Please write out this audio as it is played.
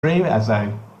pray as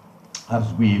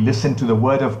we listen to the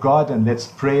word of God, and let's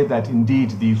pray that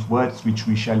indeed these words which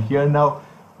we shall hear now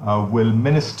will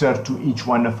minister to each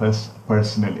one of us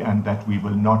personally, and that we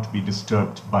will not be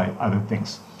disturbed by other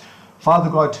things. Father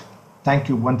God, thank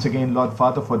you once again, Lord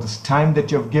Father, for this time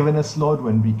that you have given us, Lord,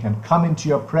 when we can come into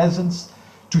your presence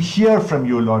to hear from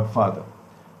you, Lord Father.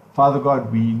 Father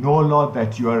God, we know, Lord,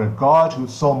 that you are a God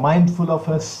who's so mindful of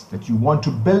us, that you want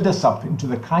to build us up into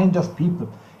the kind of people,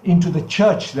 into the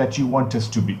church that you want us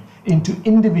to be, into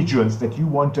individuals that you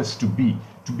want us to be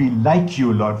like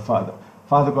you, Lord Father.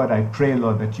 Father God, I pray,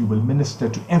 Lord, that you will minister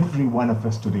to every one of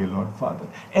us today, Lord Father.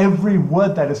 Every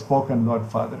word that is spoken, Lord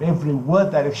Father, every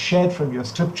word that is shared from your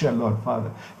scripture, Lord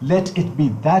Father, let it be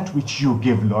that which you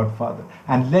give, Lord Father,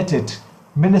 and let it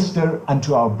minister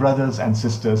unto our brothers and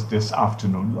sisters this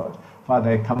afternoon, Lord.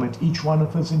 Father, I commit each one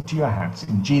of us into your hands.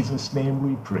 In Jesus' name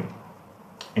we pray.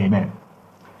 Amen.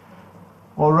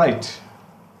 All right,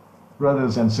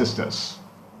 brothers and sisters.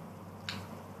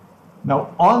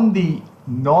 Now, on the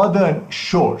northern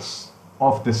shores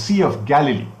of the Sea of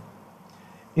Galilee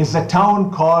is a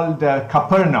town called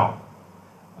Capernaum.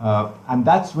 And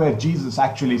that's where Jesus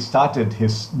actually started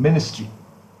his ministry.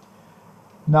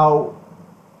 Now,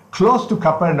 close to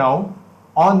Capernaum,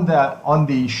 on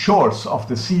the shores of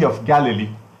the Sea of Galilee,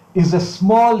 is a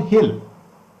small hill.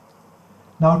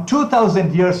 Now,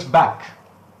 2,000 years back,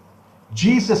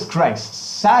 Jesus Christ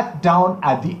sat down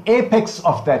at the apex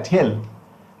of that hill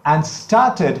and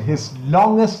started his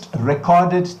longest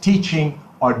recorded teaching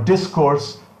or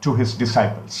discourse to his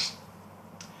disciples.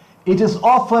 It is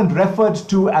often referred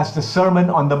to as the Sermon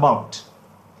on the Mount.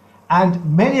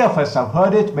 And many of us have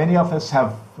heard it, many of us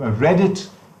have read it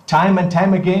time and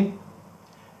time again.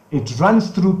 It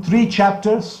runs through 3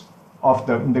 chapters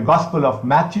in the Gospel of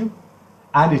Matthew,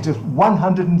 and it is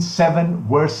 107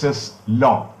 verses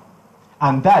long.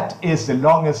 And that is the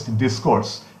longest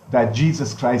discourse that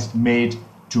Jesus Christ made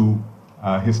to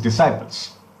his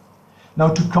disciples. Now,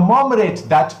 to commemorate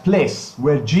that place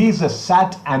where Jesus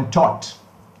sat and taught,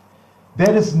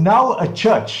 there is now a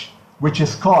church which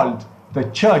is called the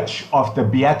Church of the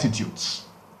Beatitudes.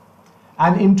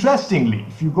 And interestingly,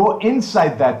 if you go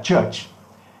inside that church,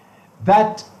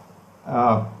 that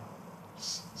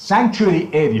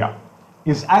sanctuary area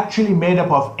is actually made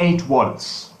up of 8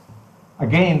 walls.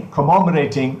 Again,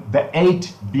 commemorating the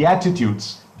 8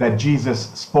 Beatitudes that Jesus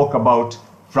spoke about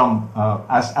from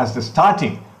as the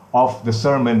starting of the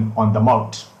Sermon on the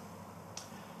Mount.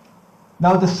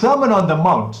 Now, the Sermon on the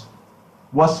Mount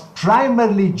was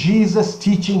primarily Jesus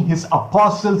teaching his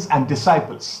apostles and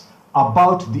disciples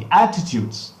about the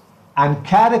attitudes and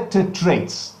character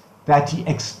traits that he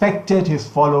expected his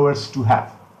followers to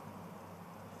have.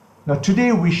 Now,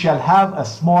 today we shall have a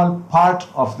small part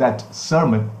of that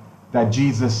sermon that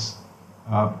Jesus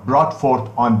brought forth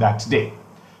on that day.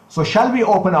 So shall we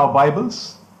open our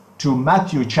Bibles to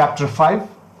Matthew chapter 5,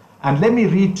 and let me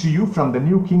read to you from the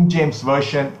New King James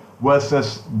Version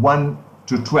verses 1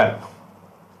 to 12.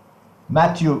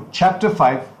 Matthew chapter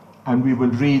 5, and we will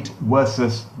read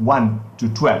verses 1 to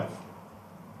 12.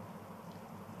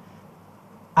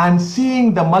 And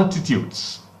seeing the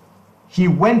multitudes, he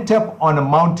went up on a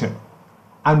mountain,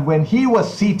 and when he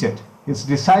was seated, his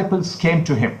disciples came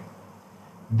to him.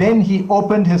 Then he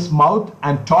opened his mouth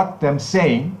and taught them,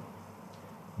 saying,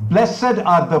 Blessed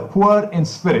are the poor in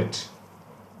spirit,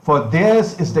 for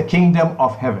theirs is the kingdom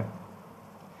of heaven.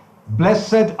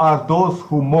 Blessed are those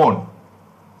who mourn,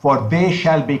 for they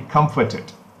shall be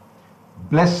comforted.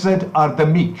 Blessed are the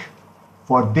meek,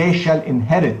 for they shall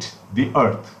inherit the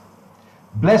earth.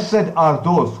 Blessed are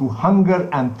those who hunger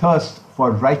and thirst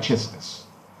for righteousness,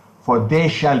 for they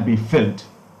shall be filled.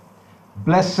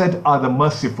 Blessed are the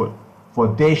merciful, for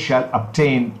they shall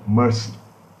obtain mercy.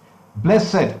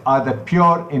 Blessed are the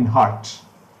pure in heart,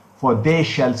 for they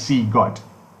shall see God.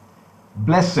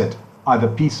 Blessed are the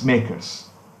peacemakers,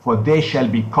 for they shall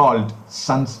be called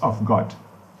sons of God.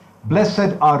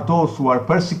 Blessed are those who are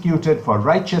persecuted for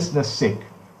righteousness' sake,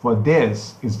 for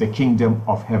theirs is the kingdom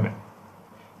of heaven.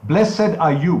 Blessed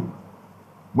are you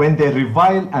when they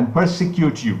revile and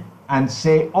persecute you, and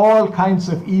say all kinds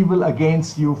of evil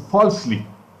against you falsely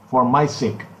for my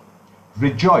sake.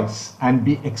 Rejoice and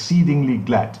be exceedingly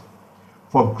glad,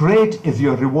 for great is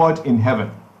your reward in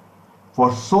heaven.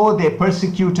 For so they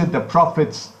persecuted the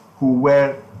prophets who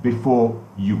were before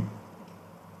you.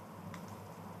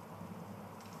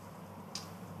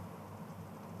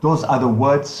 Those are the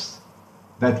words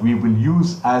that we will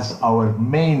use as our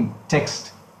main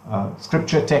text,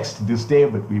 scripture text this day,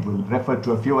 but we will refer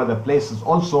to a few other places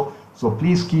also. So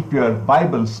please keep your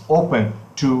Bibles open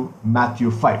to Matthew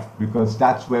 5, because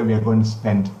that's where we are going to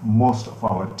spend most of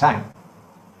our time.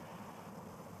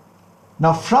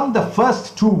 Now, from the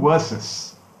first two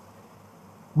verses,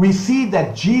 we see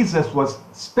that Jesus was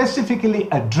specifically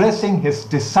addressing his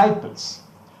disciples,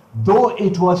 though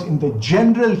it was in the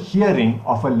general hearing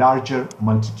of a larger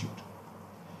multitude.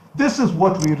 This is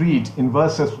what we read in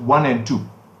verses 1 and 2.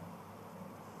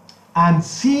 And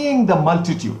seeing the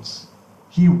multitudes,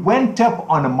 he went up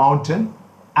on a mountain,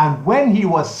 and when he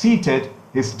was seated,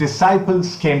 his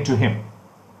disciples came to him.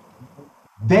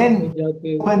 Then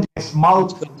he opened his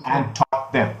mouth and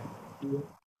taught them.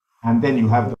 And then you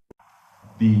have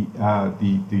the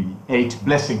 8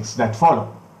 blessings that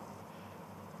follow.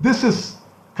 This is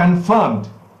confirmed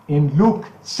in Luke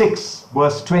 6,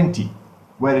 verse 20,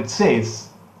 where it says,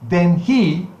 Then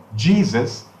he,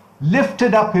 Jesus,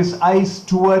 lifted up his eyes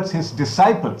towards his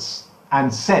disciples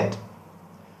and said,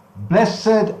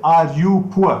 Blessed are you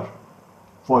poor,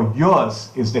 for yours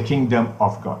is the kingdom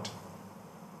of God.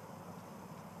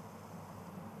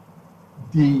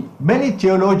 The many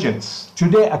theologians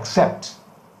today accept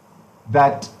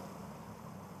that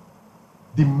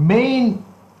the main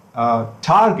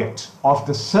target of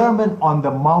the Sermon on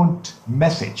the Mount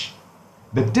message,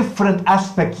 the different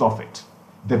aspects of it,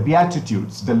 the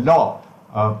Beatitudes, the law,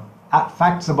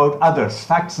 facts about others,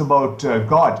 facts about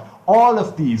God, all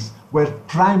of these were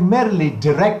primarily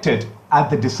directed at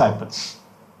the disciples.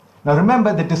 Now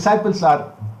remember, the disciples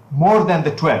are more than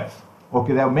the 12.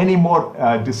 Okay, there are many more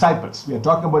disciples. We are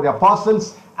talking about the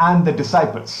apostles and the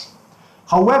disciples.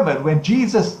 However, when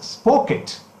Jesus spoke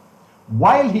it,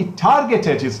 while he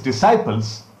targeted his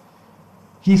disciples,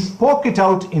 he spoke it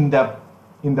out in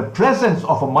the presence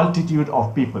of a multitude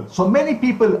of people. So many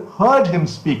people heard him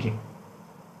speaking.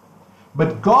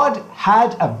 But God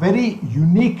had a very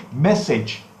unique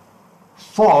message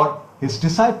for his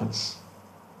disciples.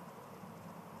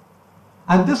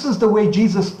 And this is the way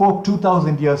Jesus spoke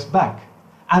 2,000 years back.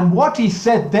 And what he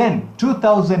said then,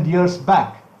 2,000 years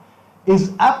back,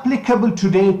 is applicable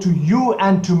today to you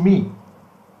and to me.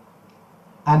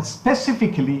 And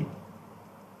specifically,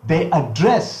 they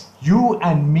address you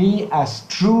and me as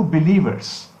true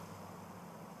believers.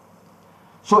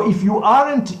 So if you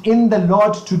aren't in the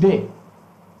Lord today,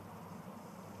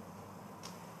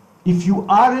 if you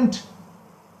aren't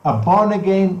a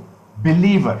born-again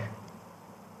believer,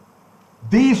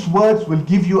 these words will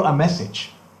give you a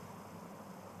message.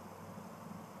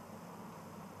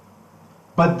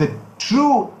 But the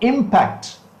true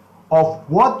impact of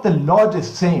what the Lord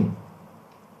is saying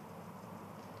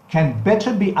can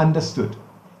better be understood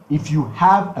if you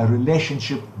have a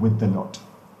relationship with the Lord.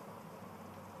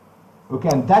 Okay,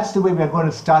 and that's the way we're going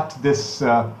to start this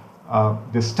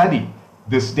study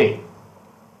this day.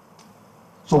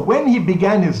 So when he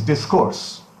began his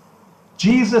discourse,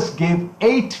 Jesus gave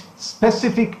 8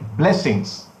 specific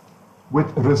blessings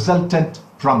with resultant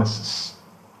promises.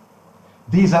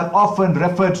 These are often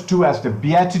referred to as the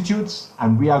Beatitudes,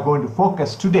 and we are going to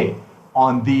focus today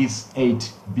on these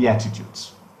 8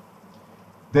 Beatitudes.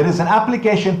 There is an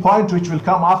application point which will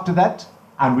come after that,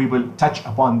 and we will touch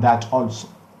upon that also.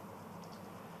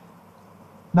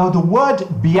 Now, the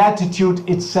word beatitude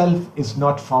itself is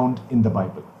not found in the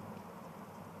Bible.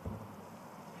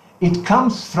 It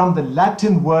comes from the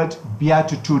Latin word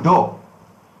beatitudo,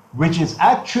 which is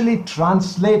actually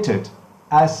translated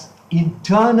as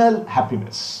internal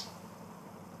happiness.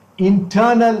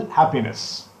 Internal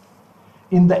happiness.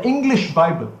 In the English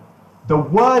Bible, the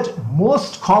word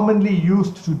most commonly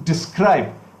used to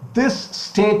describe this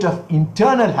state of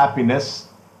internal happiness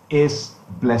is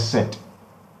blessed.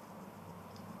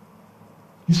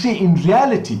 You see, in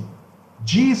reality,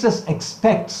 Jesus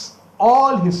expects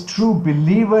all his true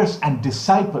believers and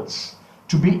disciples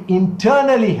to be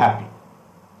internally happy,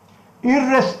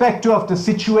 irrespective of the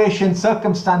situation,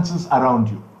 circumstances around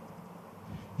you.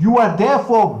 You are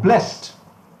therefore blessed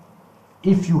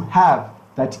if you have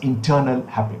that internal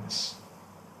happiness.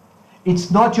 It's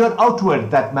not your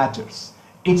outward that matters.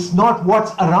 It's not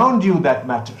what's around you that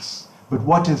matters, but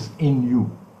what is in you.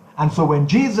 And so when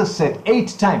Jesus said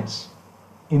 8 times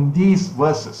in these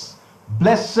verses,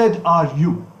 "Blessed are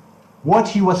you," what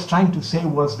he was trying to say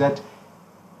was that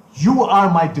you are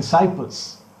my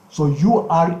disciples, so you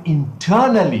are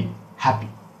internally happy.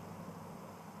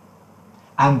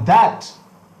 And that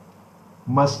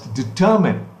must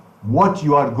determine what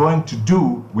you are going to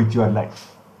do with your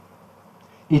life.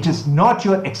 It is not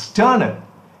your external,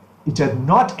 it are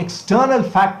not external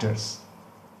factors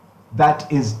that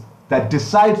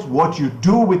decides what you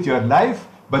do with your life,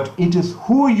 but it is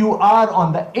who you are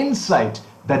on the inside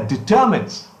that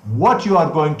determines what you are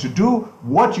going to do,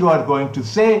 what you are going to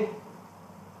say,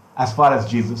 as far as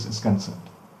Jesus is concerned.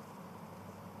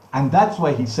 And that's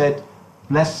why he said,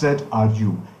 "Blessed are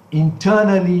you."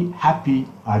 internally happy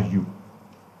are you?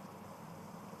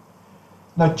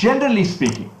 Now, generally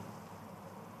speaking,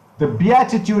 the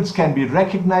Beatitudes can be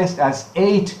recognized as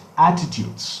 8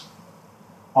 attitudes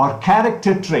or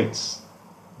character traits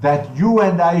that you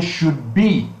and I should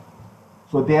be.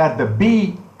 So they are the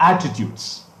be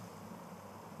attitudes.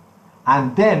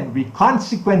 And then we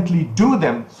consequently do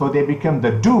them, so they become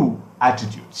the do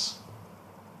attitudes.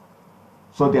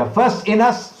 So they are first in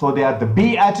us, so they are the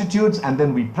be attitudes, and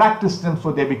then we practice them,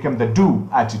 so they become the do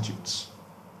attitudes.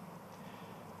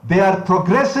 They are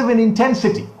progressive in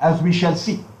intensity, as we shall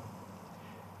see.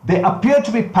 They appear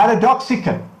to be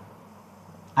paradoxical,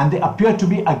 and they appear to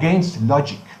be against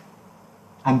logic.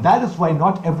 And that is why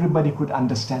not everybody could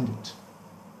understand it.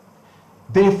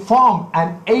 They form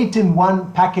an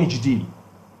 8-in-1 package deal.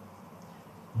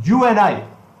 You and I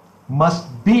must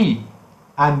be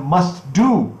and must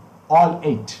do all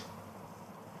 8.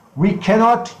 We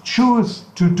cannot choose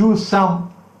to do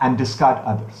some and discard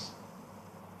others.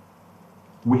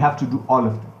 We have to do all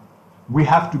of them. We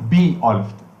have to be all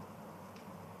of them.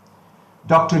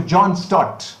 Dr. John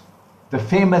Stott, the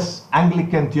famous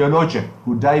Anglican theologian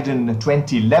who died in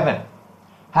 2011,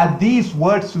 had these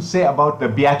words to say about the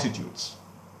Beatitudes.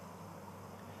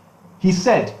 He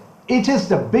said, "It is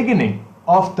the beginning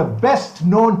of the best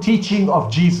known teaching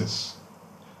of Jesus,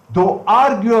 though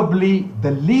arguably the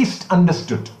least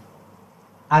understood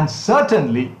and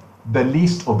certainly the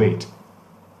least obeyed."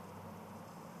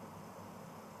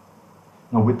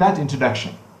 Now, with that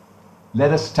introduction,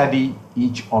 let us study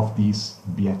each of these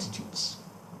Beatitudes.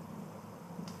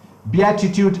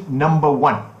 Beatitude number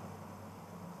 1,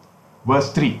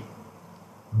 verse 3.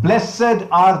 Blessed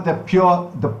are the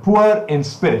poor in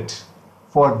spirit,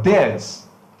 for theirs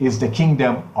is the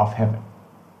kingdom of heaven.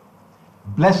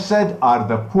 Blessed are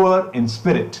the poor in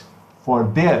spirit, for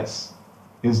theirs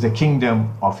is the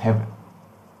kingdom of heaven.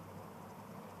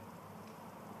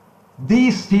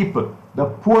 These people, the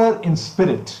poor in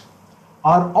spirit,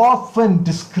 are often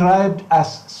described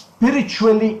as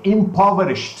spiritually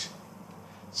impoverished,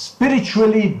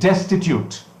 spiritually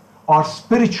destitute, or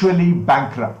spiritually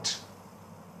bankrupt.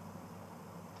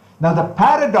 Now, the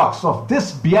paradox of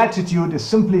this beatitude is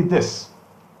simply this: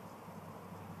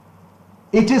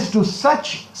 it is to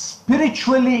such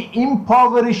spiritually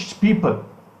impoverished people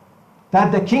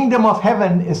that the kingdom of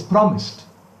heaven is promised.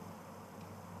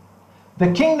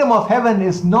 The kingdom of heaven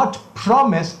is not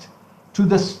promised to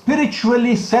the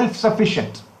spiritually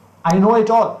self-sufficient. I know it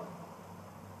all.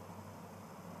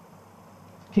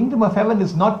 Kingdom of heaven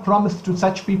is not promised to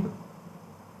such people.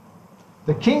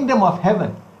 The kingdom of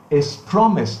heaven is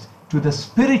promised to the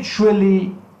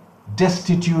spiritually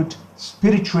destitute,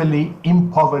 spiritually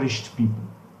impoverished people.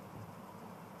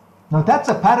 Now that's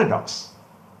a paradox.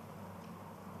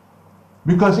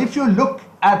 Because if you look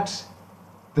at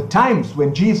the times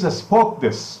when Jesus spoke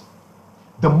this,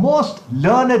 the most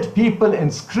learned people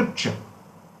in Scripture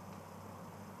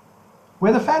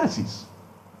were the Pharisees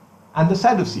and the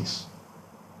Sadducees.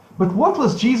 But what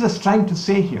was Jesus trying to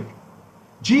say here?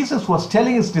 Jesus was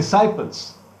telling his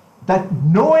disciples that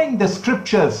knowing the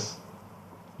Scriptures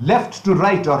left to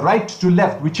right or right to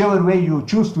left, whichever way you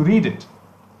choose to read it,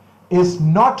 is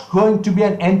not going to be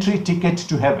an entry ticket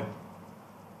to heaven.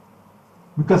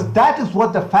 Because that is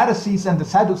what the Pharisees and the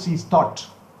Sadducees thought.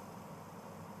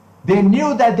 They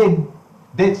knew that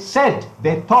they said,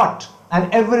 they thought,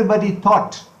 and everybody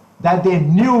thought that they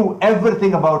knew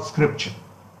everything about Scripture.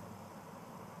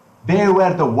 They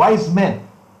were the wise men.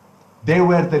 They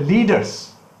were the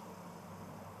leaders.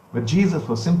 But Jesus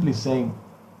was simply saying,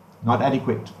 not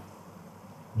adequate.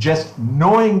 Just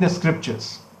knowing the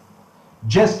Scriptures,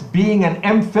 just being an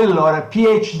MPhil or a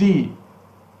PhD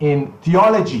in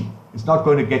theology is not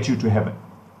going to get you to heaven.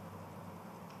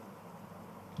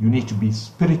 You need to be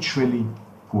spiritually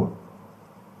poor.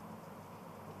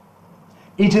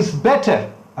 It is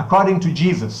better, according to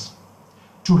Jesus,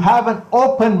 to have an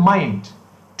open mind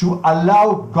to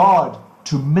allow God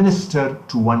to minister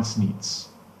to one's needs.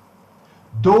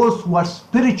 Those who are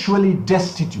spiritually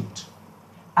destitute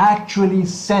actually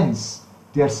sense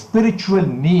their spiritual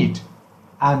need,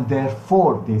 and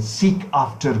therefore they seek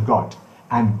after God.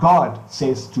 And God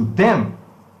says to them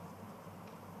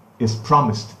is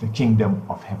promised the kingdom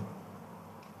of heaven.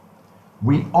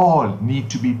 We all need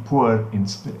to be poor in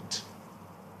spirit.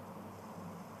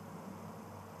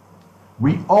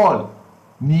 We all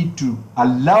need to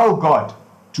allow God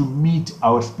to meet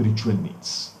our spiritual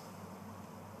needs.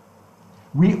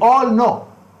 We all know,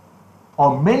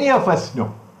 or many of us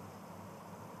know,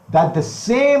 that the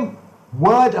same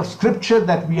word of Scripture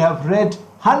that we have read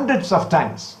hundreds of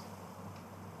times.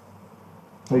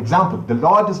 For example, the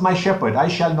Lord is my shepherd, I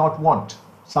shall not want.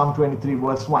 Psalm 23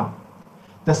 verse 1.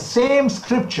 The same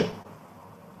scripture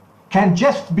can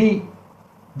just be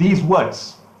these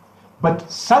words, but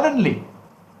suddenly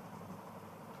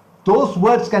those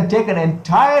words can take an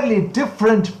entirely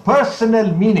different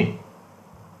personal meaning.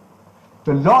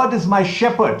 The Lord is my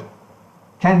shepherd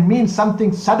can mean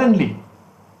something suddenly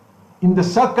in the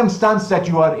circumstance that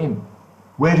you are in,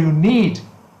 where you need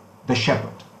the shepherd.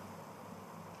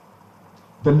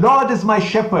 The Lord is my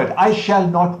shepherd, I shall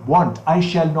not want, I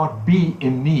shall not be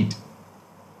in need,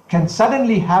 can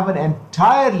suddenly have an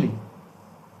entirely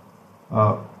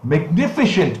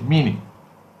magnificent meaning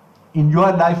in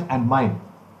your life and mine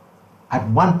at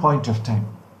one point of time.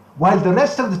 While the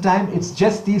rest of the time it's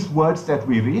just these words that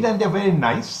we read, and they're very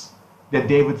nice. They're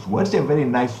David's words, they're very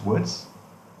nice words.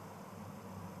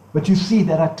 But you see,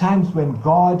 there are times when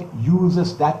God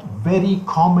uses that very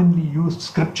commonly used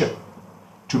scripture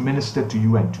to minister to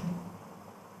you and to me.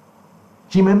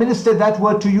 He may minister that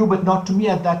word to you, but not to me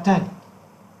at that time,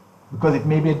 because it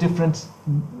may be a different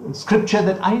scripture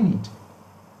that I need.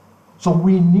 So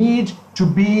we need to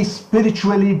be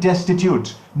spiritually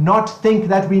destitute, not think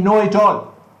that we know it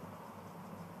all.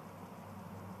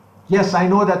 Yes, I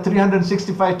know that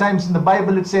 365 times in the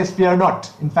Bible it says fear not.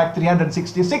 In fact,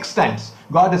 366 times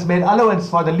God has made allowance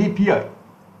for the leap year.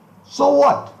 So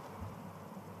what?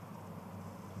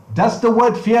 Does the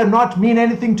word fear not mean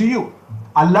anything to you?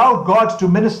 Allow God to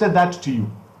minister that to you.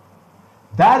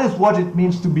 That is what it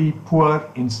means to be poor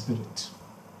in spirit.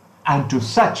 And to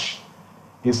such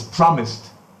is promised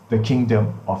the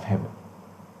kingdom of heaven.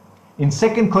 In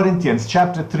 2 Corinthians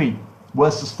chapter 3,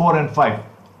 verses 4 and 5,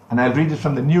 and I'll read it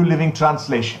from the New Living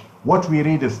Translation. What we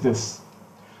read is this: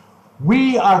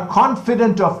 we are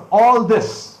confident of all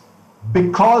this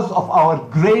because of our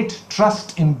great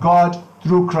trust in God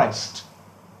through Christ.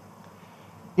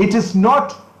 It is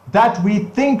not that we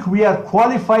think we are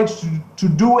qualified to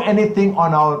do anything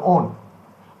on our own.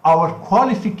 Our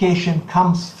qualification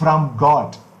comes from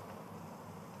God.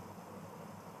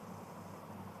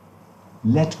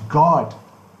 Let God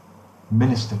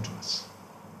minister to us.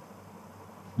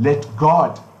 Let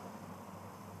God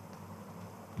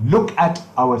look at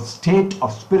our state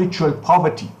of spiritual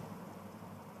poverty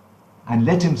and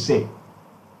let him say,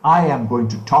 I am going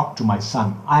to talk to my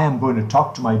son, I am going to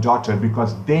talk to my daughter,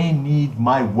 because they need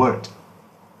my word.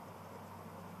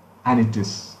 And it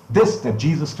is this that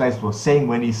Jesus Christ was saying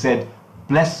when he said,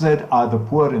 blessed are the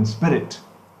poor in spirit,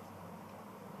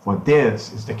 for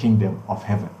theirs is the kingdom of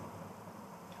heaven.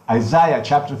 Isaiah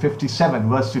chapter 57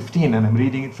 verse 15, and I'm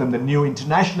reading it from the New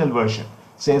International Version,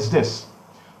 says this: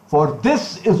 for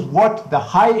this is what the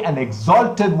high and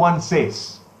exalted one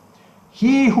says,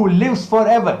 he who lives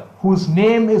forever, whose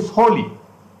name is holy.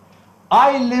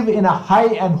 I live in a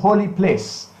high and holy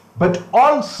place, but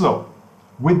also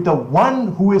with the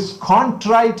one who is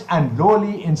contrite and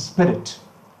lowly in spirit,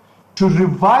 to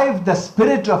revive the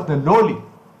spirit of the lowly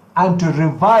and to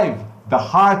revive the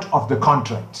heart of the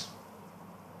contrite.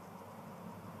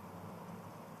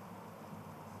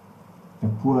 The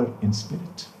poor in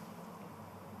spirit.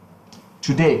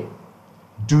 Today,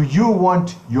 do you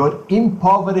want your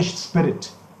impoverished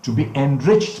spirit to be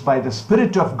enriched by the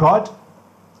Spirit of God,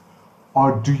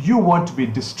 or do you want to be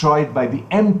destroyed by the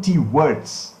empty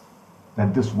words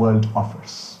that this world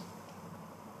offers?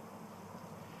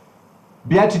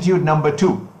 Beatitude number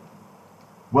 2,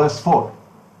 verse 4.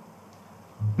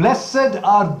 Blessed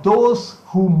are those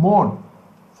who mourn,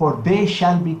 for they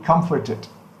shall be comforted.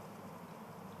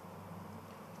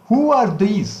 Who are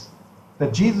these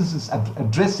that Jesus is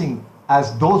addressing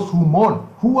as those who mourn?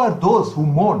 Who are those who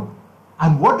mourn?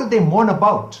 And what do they mourn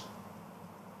about?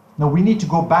 Now we need to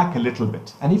go back a little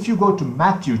bit. And if you go to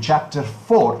Matthew chapter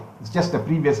 4, it's just the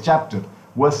previous chapter,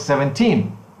 verse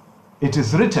 17, it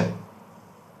is written,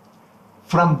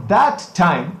 from that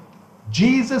time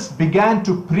Jesus began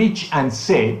to preach and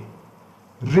say,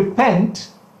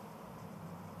 repent,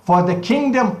 for the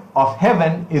kingdom of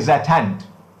heaven is at hand.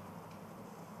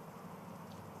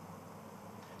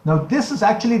 Now this is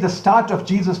actually the start of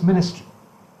Jesus' ministry.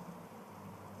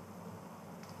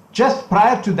 Just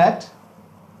prior to that,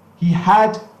 he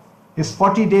had his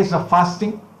 40 days of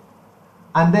fasting,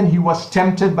 and then he was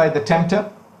tempted by the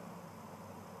tempter.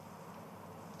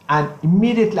 And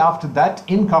immediately after that,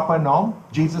 in Capernaum,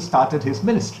 Jesus started his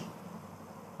ministry.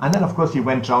 And then of course he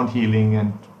went around healing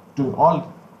and doing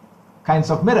all kinds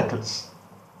of miracles.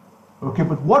 Okay,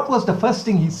 but what was the first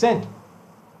thing he said?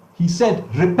 He said,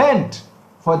 repent,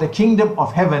 for the kingdom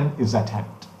of heaven is at hand.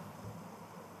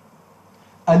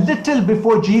 A little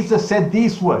before Jesus said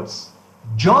these words,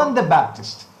 John the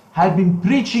Baptist had been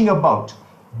preaching about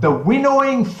the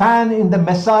winnowing fan in the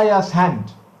Messiah's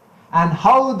hand, and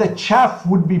how the chaff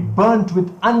would be burnt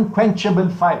with unquenchable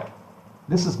fire.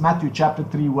 This is Matthew chapter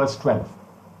 3, verse 12.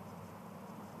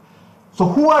 So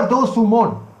who are those who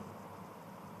mourn?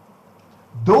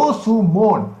 Those who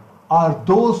mourn are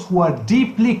those who are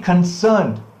deeply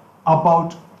concerned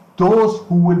about those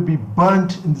who will be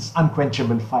burnt in this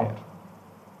unquenchable fire.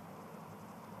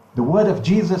 The word of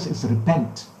Jesus is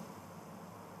repent.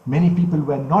 Many people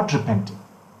were not repenting.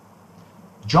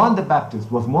 John the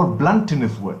Baptist was more blunt in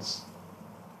his words.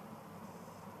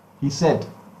 He said,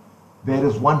 there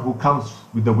is one who comes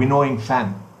with the winnowing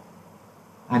fan,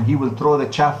 and he will throw the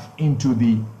chaff into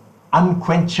the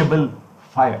unquenchable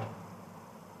fire.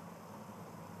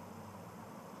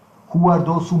 Who are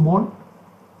those who mourn?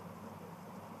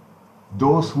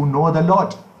 Those who know the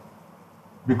Lord.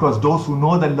 Because those who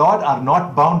know the Lord are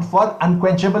not bound for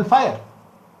unquenchable fire.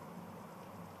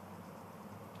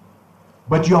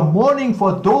 But you are mourning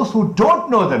for those who don't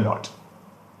know the Lord.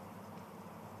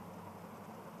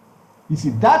 You see,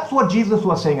 that's what Jesus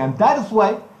was saying, and that is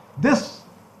why this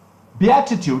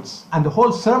Beatitudes and the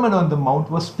whole Sermon on the Mount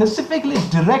was specifically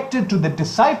directed to the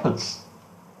disciples,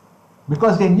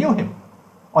 because they knew him,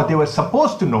 or they were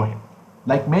supposed to know him.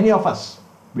 Like many of us,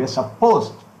 we are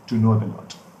supposed to know the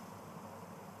Lord.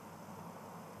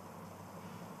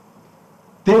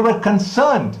 They were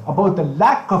concerned about the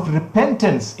lack of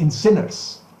repentance in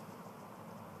sinners,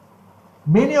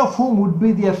 many of whom would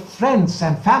be their friends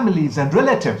and families and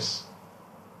relatives.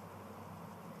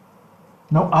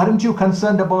 Now, aren't you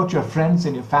concerned about your friends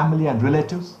and your family and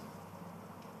relatives?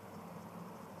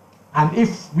 And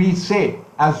if we say,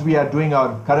 as we are doing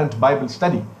our current Bible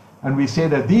study, and we say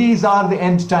that these are the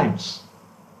end times,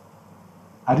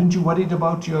 aren't you worried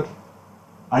about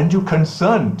aren't you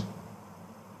concerned?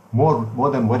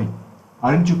 More than worry.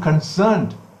 Aren't you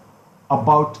concerned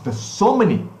about the so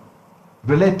many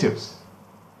relatives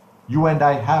you and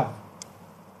I have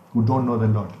who don't know the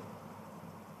Lord?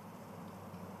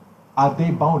 Are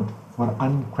they bound for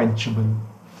unquenchable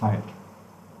fire?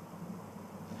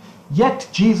 Yet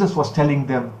Jesus was telling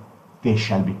them, they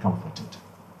shall be comforted.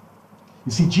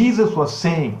 You see, Jesus was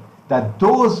saying that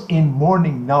those in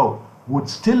mourning now would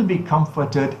still be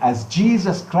comforted as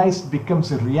Jesus Christ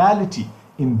becomes a reality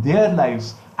in their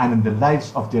lives and in the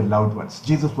lives of their loved ones.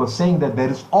 Jesus was saying that there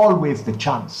is always the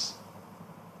chance.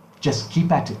 Just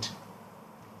keep at it.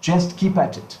 Just keep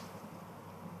at it.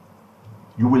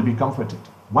 You will be comforted.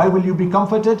 Why will you be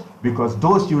comforted? Because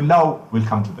those you love will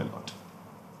come to the Lord.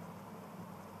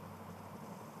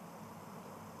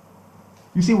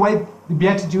 You see why the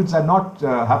Beatitudes are not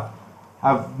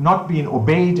have not been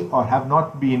obeyed or have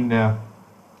not been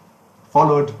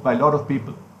followed by a lot of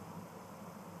people.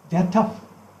 They are tough.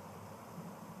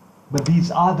 But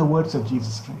these are the words of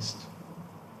Jesus Christ.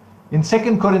 In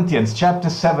 2 Corinthians chapter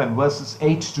 7, verses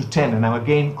 8 to 10, and I'm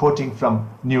again quoting from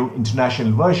New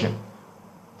International Version,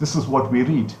 this is what we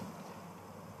read.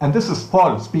 And this is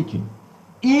Paul speaking.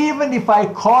 Even if I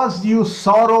caused you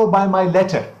sorrow by my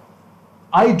letter,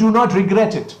 I do not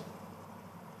regret it.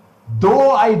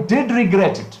 Though I did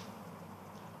regret it,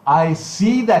 I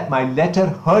see that my letter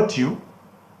hurt you,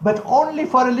 but only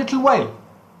for a little while.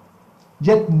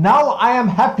 Yet now I am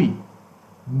happy,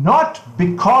 not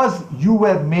because you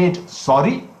were made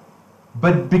sorry,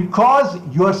 but because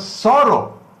your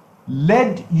sorrow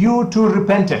led you to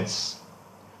repentance.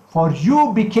 For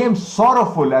you became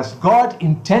sorrowful as God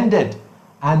intended,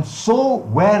 and so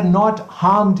were not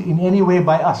harmed in any way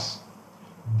by us.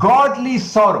 Godly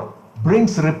sorrow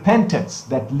brings repentance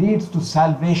that leads to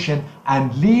salvation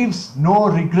and leaves no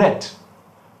regret,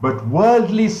 but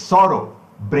worldly sorrow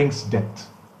brings death.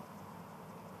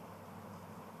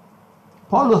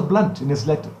 Paul was blunt in his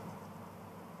letter.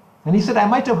 And he said, I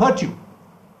might have hurt you.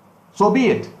 So be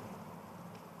it.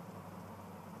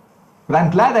 But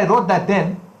I'm glad I wrote that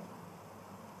then,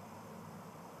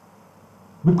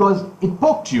 because it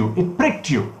poked you, it pricked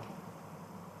you.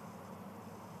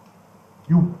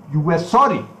 You were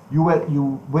sorry. You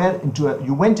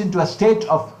went into a state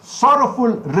of sorrowful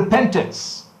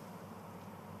repentance.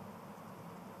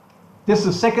 This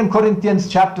is 2 Corinthians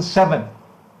chapter 7,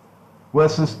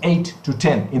 verses 8 to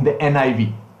 10 in the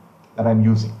NIV that I'm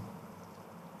using.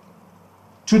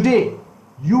 Today,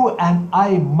 you and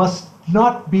I must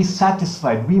not be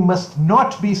satisfied. We must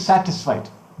not be satisfied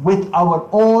with our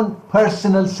own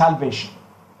personal salvation,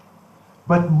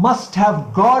 but must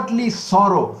have godly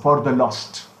sorrow for the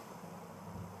lost.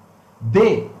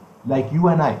 They, like you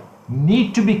and I,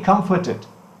 need to be comforted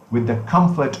with the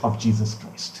comfort of Jesus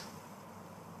Christ.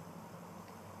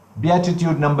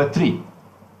 Beatitude number 3,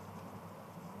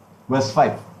 verse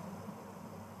 5.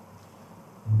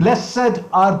 Blessed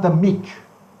are the meek,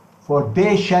 for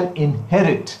they shall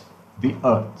inherit the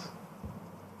earth.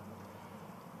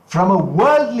 From a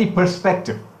worldly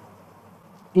perspective,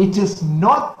 it is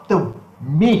not the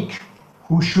meek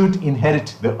who should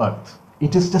inherit the earth.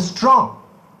 It is the strong.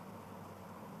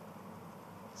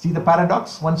 See the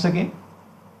paradox once again?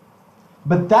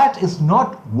 But that is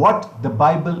not what the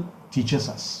Bible teaches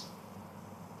us.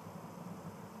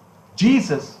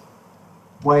 Jesus,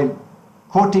 while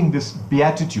quoting this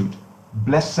beatitude,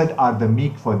 "Blessed are the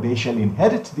meek, for they shall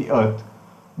inherit the earth,"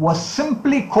 was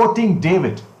simply quoting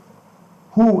David,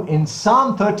 who in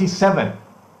Psalm 37,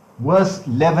 verse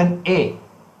 11a,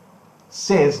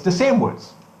 says the same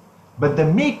words, "But the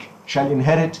meek shall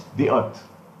inherit the earth."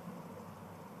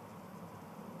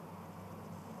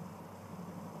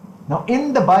 Now,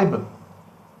 in the Bible,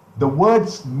 the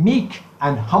words meek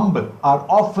and humble are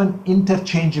often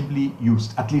interchangeably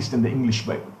used, at least in the English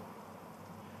Bible.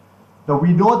 Now,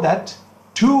 we know that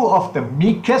two of the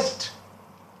meekest,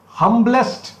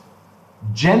 humblest,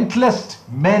 gentlest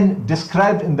men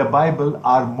described in the Bible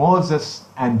are Moses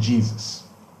and Jesus.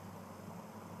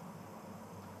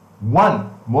 One,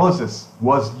 Moses,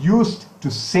 was used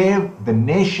to save the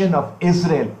nation of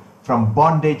Israel from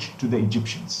bondage to the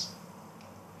Egyptians.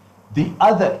 The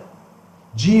other,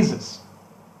 Jesus,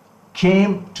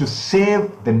 came to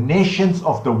save the nations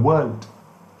of the world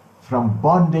from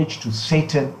bondage to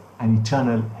Satan and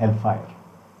eternal hellfire.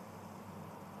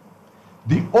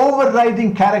 The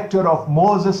overriding character of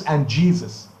Moses and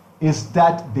Jesus is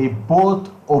that they both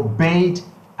obeyed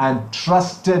and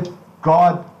trusted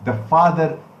God the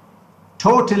Father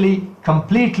totally,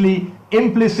 completely,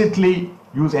 implicitly,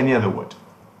 use any other word.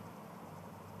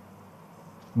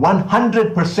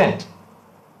 100%,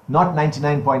 not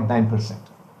 99.9%.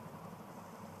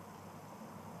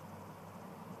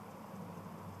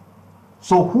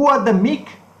 So who are the meek?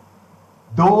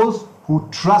 Those who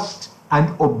trust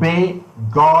and obey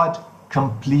God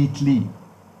completely.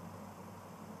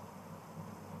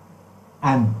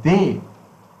 And they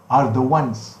are the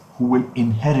ones who will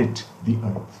inherit the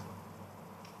earth.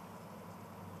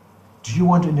 Do you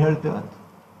want to inherit the earth?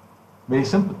 Very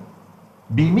simple.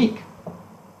 Be meek.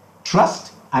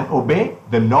 Trust and obey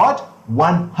the Lord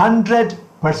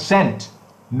 100%.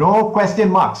 No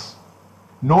question marks.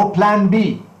 No plan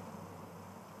B.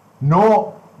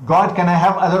 No, God, can I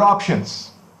have other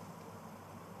options?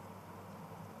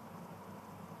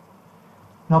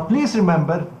 Now please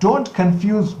remember, don't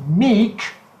confuse meek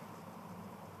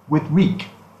with weak.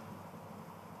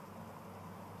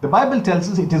 The Bible tells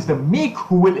us it is the meek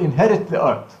who will inherit the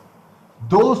earth.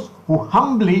 Those who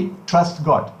humbly trust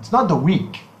God. It's not the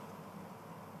weak.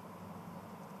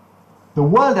 The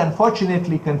world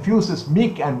unfortunately confuses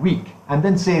meek and weak and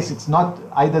then says it's not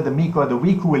either the meek or the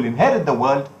weak who will inherit the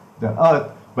world, the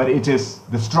earth, but it is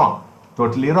the strong.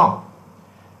 Totally wrong.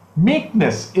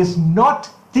 Meekness is not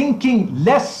thinking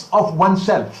less of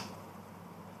oneself,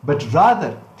 but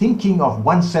rather thinking of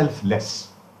oneself less.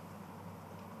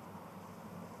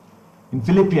 In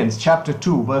Philippians chapter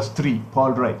 2, verse 3,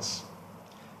 Paul writes,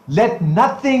 "Let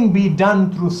nothing be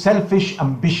done through selfish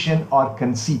ambition or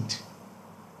conceit,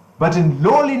 but in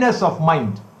lowliness of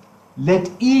mind, let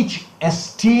each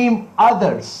esteem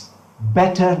others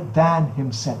better than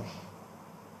himself."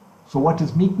 So what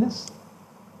is meekness?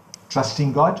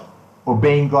 Trusting God,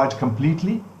 obeying God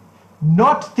completely,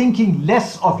 not thinking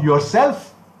less of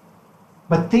yourself,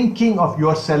 but thinking of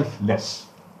yourself less,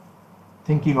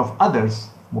 thinking of others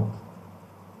more.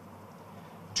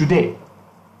 Today,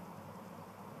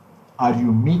 are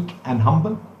you meek and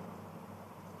humble,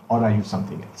 or are you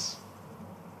something else?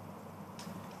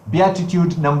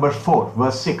 Beatitude number 4,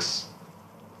 verse 6.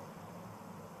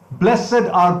 "Blessed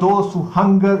are those who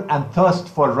hunger and thirst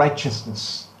for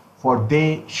righteousness, for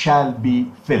they shall be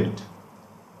filled."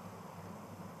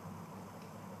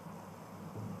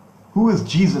 Who is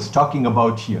Jesus talking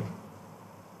about here?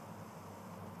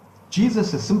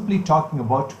 Jesus is simply talking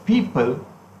about people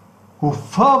who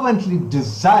fervently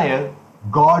desire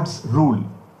God's rule.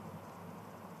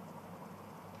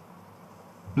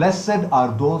 Blessed are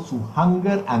those who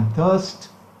hunger and thirst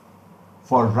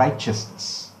for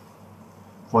righteousness,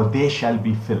 for they shall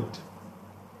be filled.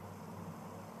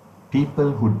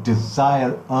 People who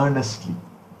desire earnestly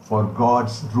for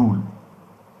God's rule.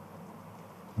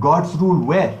 God's rule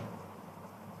where?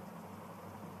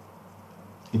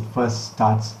 It first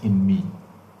starts in me.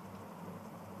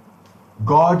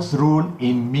 God's rule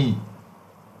in me.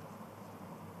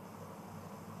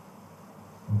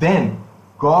 Then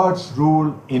God's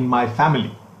rule in my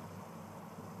family.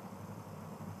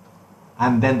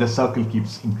 And then the circle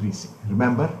keeps increasing.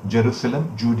 Remember,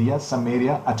 Jerusalem, Judea,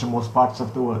 Samaria, uttermost parts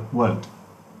of the world.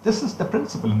 This is the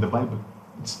principle in the Bible.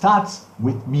 It starts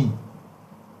with me.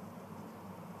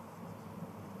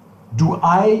 Do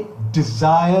I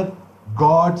desire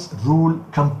God's rule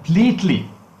completely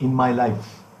in my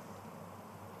life?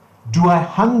 Do I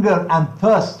hunger and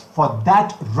thirst for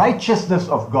that righteousness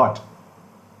of God?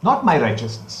 Not my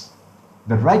righteousness,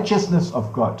 the righteousness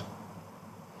of God.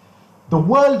 The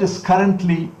world is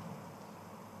currently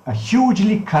a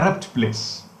hugely corrupt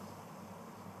place.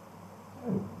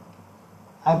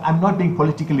 I'm not being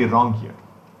politically wrong here.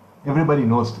 Everybody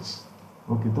knows this.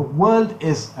 Okay, the world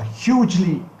is a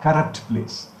hugely corrupt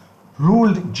place,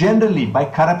 ruled generally by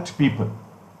corrupt people,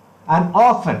 and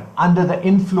often under the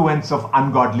influence of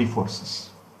ungodly forces.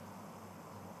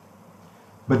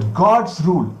 But God's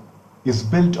rule is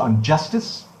built on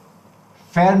justice,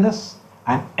 fairness,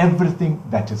 and everything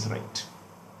that is right.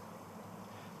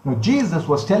 Now, Jesus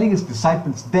was telling his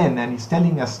disciples then, and he's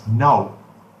telling us now,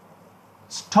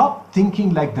 stop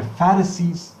thinking like the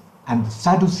Pharisees and the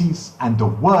Sadducees and the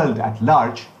world at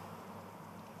large,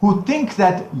 who think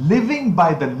that living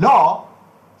by the law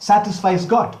satisfies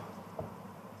God.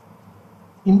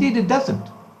 Indeed, it doesn't.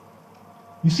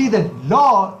 You see, that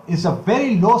law is a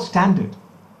very low standard.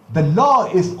 The law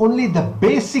is only the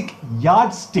basic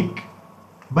yardstick,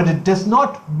 but it does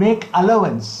not make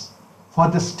allowance for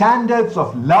the standards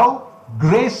of love,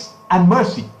 grace, and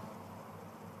mercy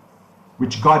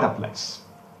which God applies.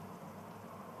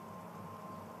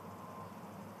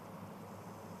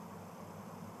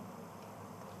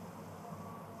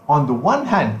 On the one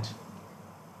hand,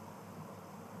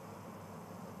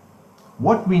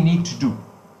 what we need to do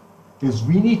is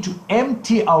we need to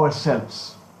empty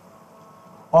ourselves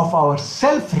of our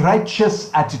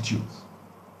self-righteous attitudes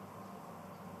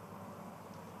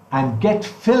and get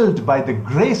filled by the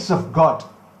grace of God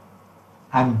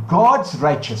and God's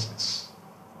righteousness,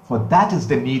 for that is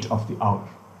the need of the hour.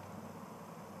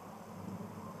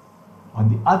 On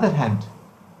the other hand,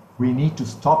 we need to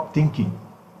stop thinking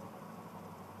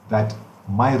that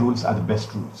my rules are the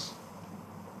best rules.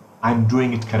 I'm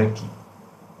doing it correctly.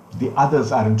 The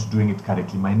others aren't doing it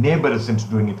correctly. My neighbor isn't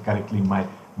doing it correctly.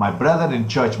 My brother in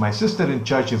church, my sister in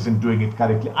church isn't doing it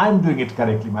correctly. I'm doing it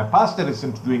correctly. My pastor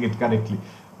isn't doing it correctly.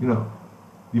 The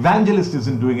evangelist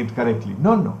isn't doing it correctly.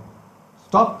 No.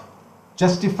 Stop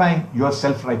justifying your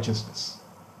self-righteousness.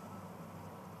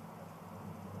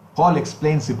 Paul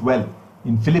explains it well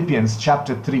in Philippians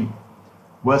chapter 3,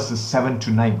 verses 7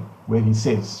 to 9, where he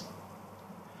says,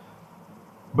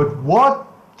 "But what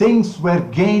things were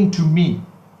gained to me,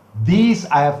 these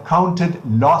I have counted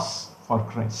loss for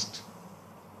Christ.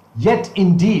 Yet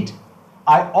indeed,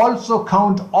 I also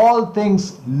count all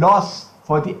things loss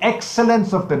for the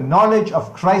excellence of the knowledge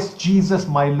of Christ Jesus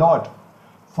my Lord,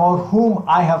 for whom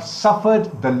I have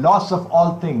suffered the loss of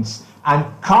all things, and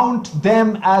count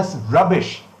them as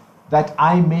rubbish, that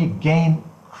I may gain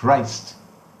Christ,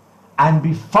 and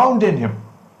be found in him,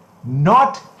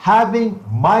 not having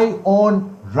my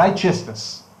own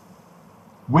righteousness,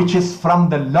 which is from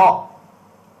the law,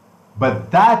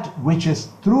 but that which is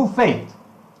through faith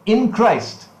in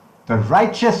Christ, the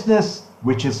righteousness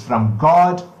which is from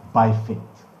God by faith."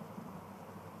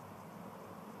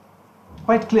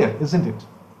 Quite clear, isn't it?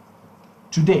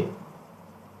 Today,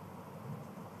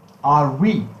 are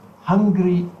we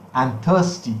hungry and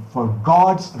thirsty for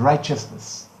God's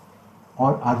righteousness,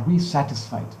 or are we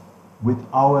satisfied with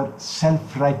our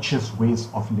self-righteous ways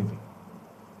of living?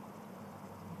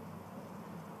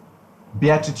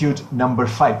 Beatitude number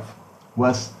 5,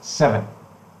 verse 7.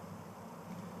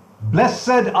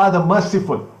 "Blessed are the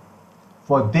merciful,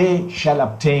 for they shall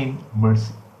obtain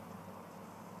mercy."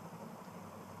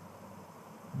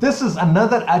 This is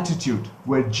another attitude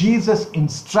where Jesus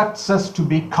instructs us to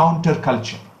be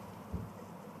counterculture.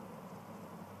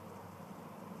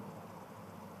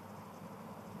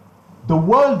 The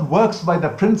world works by the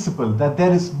principle that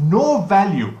there is no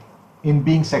value in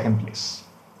being second place.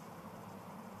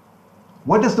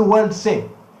 What does the world say?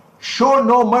 Show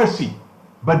no mercy,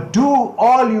 but do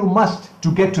all you must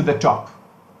to get to the top.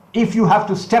 If you have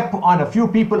to step on a few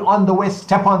people on the way,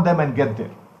 step on them and get there.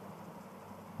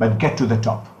 But get to the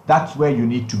top. That's where you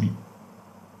need to be.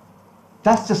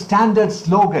 That's the standard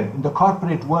slogan in the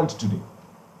corporate world today.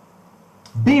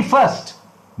 Be first.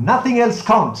 Nothing else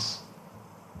counts.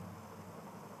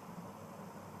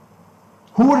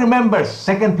 Who remembers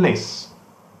second place?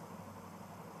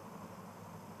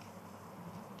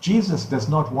 Jesus does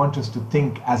not want us to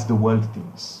think as the world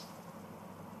thinks.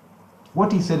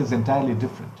 What he said is entirely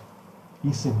different.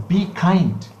 He said, be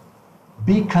kind,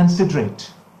 be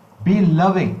considerate, be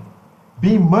loving,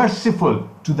 be merciful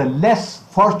to the less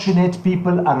fortunate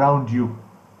people around you.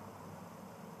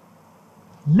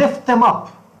 Lift them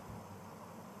up.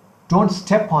 Don't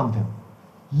step on them.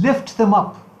 Lift them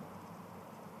up.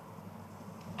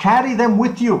 carry them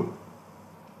with you.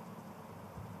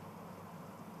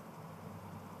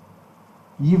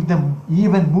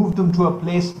 Even move them to a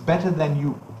place better than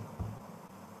you.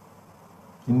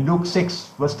 In Luke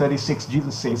 6, verse 36,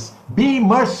 Jesus says, "Be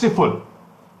merciful,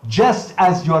 just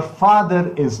as your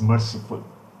Father is merciful."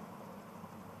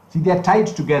 See, they are tied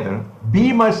together.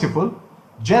 Be merciful,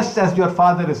 just as your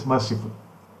Father is merciful.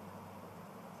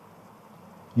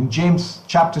 In James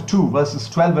chapter 2, verses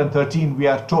 12 and 13, we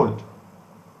are told,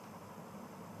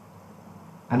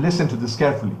 and listen to this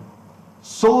carefully,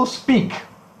 "So speak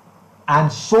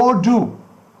and so do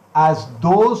as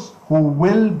those who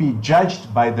will be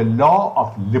judged by the law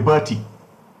of liberty.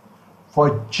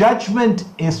 For judgment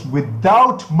is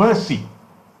without mercy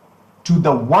to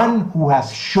the one who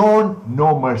has shown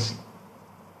no mercy."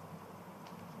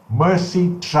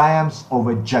 Mercy triumphs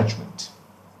over judgment.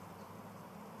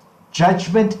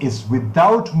 Judgment is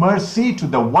without mercy to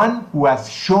the one who has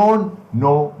shown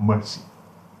no mercy.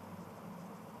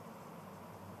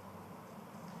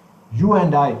 You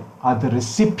and I are the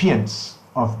recipients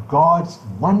of God's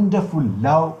wonderful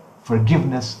love,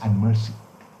 forgiveness, and mercy.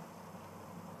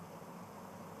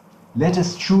 Let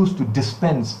us choose to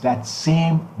dispense that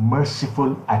same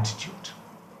merciful attitude.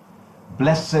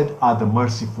 Blessed are the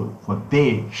merciful, for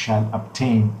they shall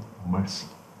obtain mercy.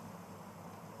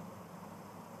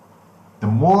 The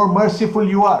more merciful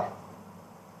you are,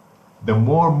 the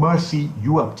more mercy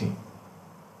you obtain.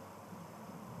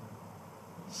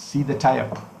 See the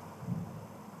tie-up.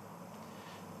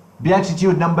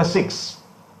 Beatitude number 6,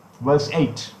 verse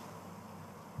 8.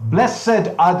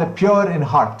 "Blessed are the pure in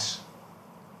heart,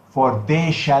 for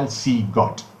they shall see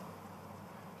God."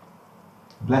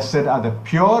 Blessed are the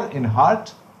pure in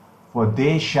heart, for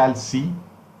they shall see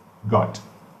God.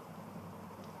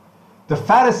 The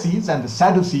Pharisees and the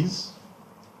Sadducees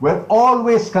were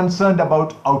always concerned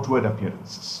about outward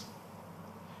appearances.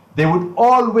 They would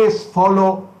always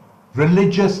follow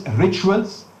religious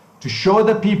rituals to show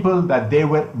the people that they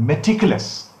were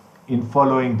meticulous in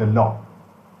following the law.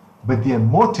 But their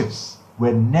motives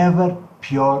were never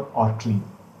pure or clean.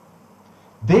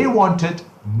 They wanted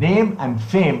name and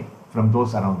fame from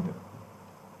those around them.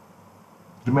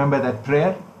 Remember that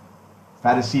prayer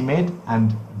Pharisee made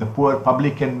and the poor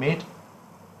publican made?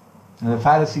 And the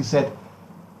Pharisee said,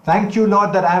 "Thank you,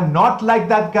 Lord, that I am not like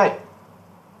that guy."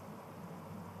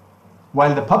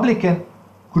 While the publican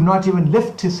could not even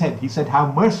lift his head. He said,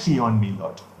 "Have mercy on me,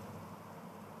 Lord."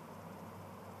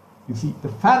 You see, the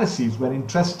Pharisees were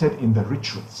interested in the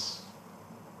rituals,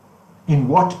 in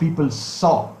what people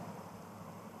saw,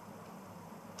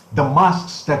 the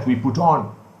masks that we put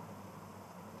on,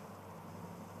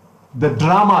 the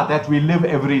drama that we live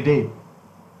every day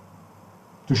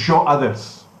to show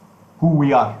others who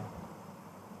we are.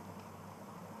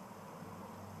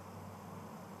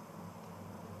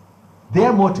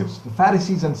 Their motives, the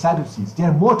Pharisees and Sadducees,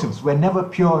 their motives were never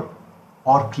pure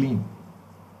or clean.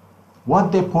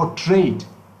 What they portrayed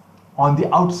on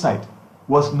the outside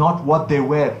was not what they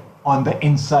were on the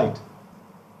inside.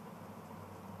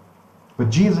 But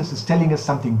Jesus is telling us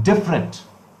something different.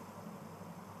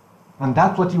 And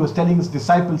that's what he was telling his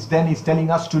disciples then, he's telling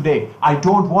us today. I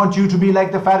don't want you to be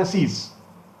like the Pharisees.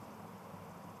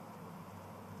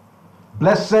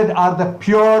 Blessed are the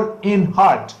pure in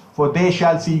heart, for they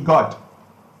shall see God.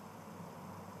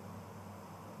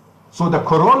 So the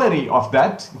corollary of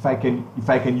that, if I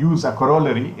can use a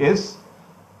corollary, is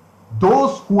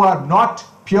those who are not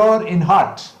pure in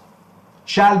heart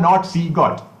shall not see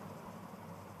God.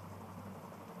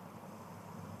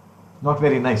 Not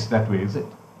very nice that way, is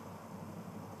it?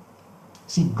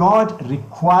 See, God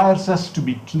requires us to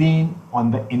be clean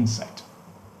on the inside.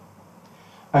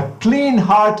 A clean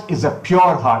heart is a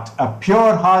pure heart. A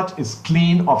pure heart is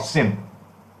clean of sin.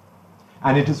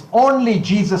 And it is only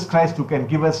Jesus Christ who can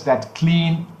give us that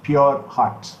clean, pure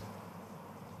heart.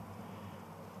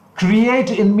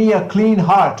 Create in me a clean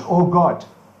heart, O God,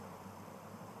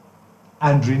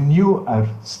 and renew a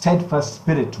steadfast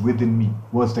spirit within me,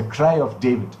 was the cry of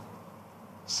David.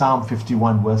 Psalm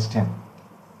 51, verse 10.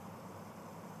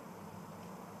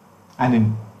 And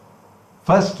in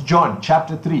 1 John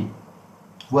chapter 3,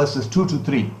 verses 2 to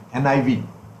 3, NIV,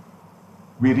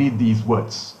 we read these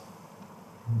words.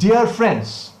 Dear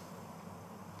friends,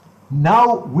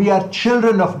 now we are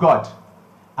children of God,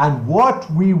 and what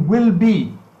we will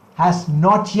be has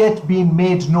not yet been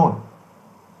made known.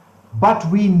 But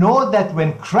we know that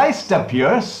when Christ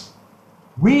appears,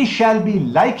 we shall be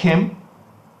like him,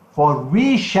 for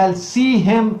we shall see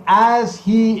him as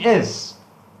he is.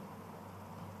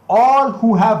 All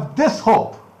who have this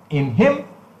hope in him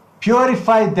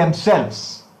purify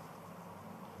themselves,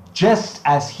 just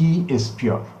as he is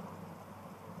pure.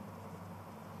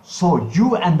 So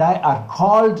you and I are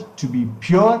called to be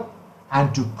pure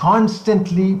and to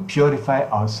constantly purify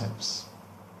ourselves.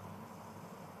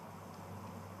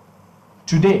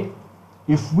 Today,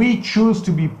 if we choose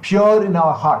to be pure in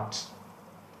our hearts,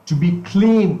 to be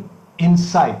clean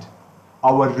inside,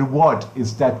 our reward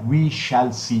is that we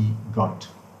shall see God.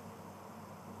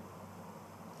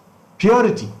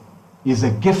 Purity is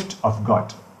a gift of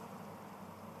God.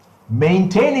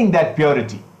 Maintaining that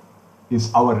purity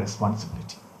is our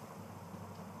responsibility.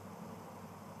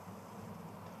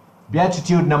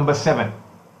 Beatitude number 7.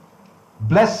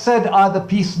 Blessed are the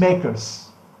peacemakers,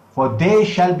 for they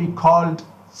shall be called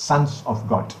sons of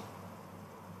God.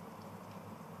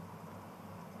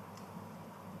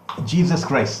 Jesus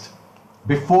Christ,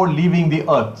 before leaving the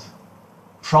earth,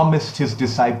 promised his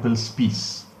disciples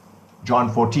peace. John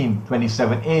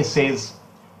 14:27a says,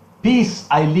 "Peace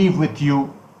I leave with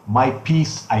you, my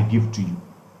peace I give to you."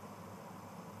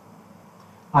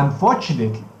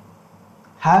 Unfortunately,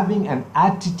 having an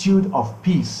attitude of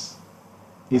peace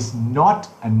is not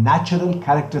a natural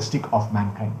characteristic of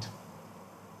mankind.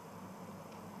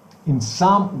 In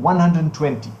Psalm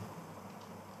 120,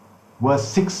 verse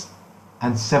 6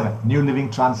 and 7, New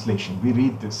Living Translation, we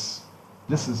read this.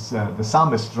 This is the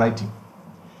psalmist writing.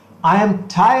 "I am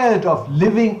tired of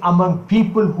living among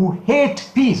people who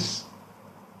hate peace.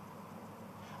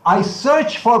 I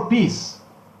search for peace,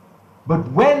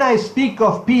 but when I speak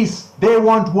of peace, they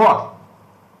want war."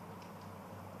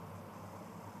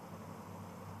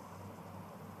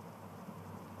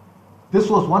 This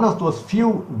was one of those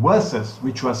few verses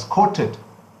which was quoted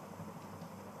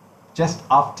just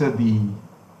after the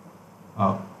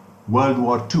World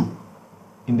War II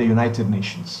in the United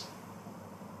Nations.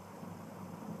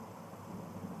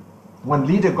 One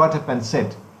leader got up and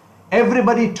said,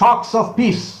 "Everybody talks of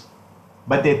peace,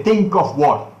 but they think of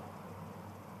war."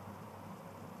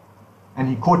 And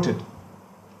he quoted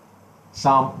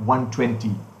Psalm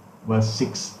 120, verse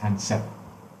 6 and 7.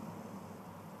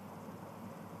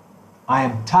 "I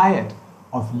am tired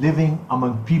of living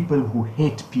among people who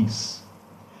hate peace.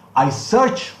 I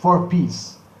search for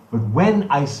peace, but when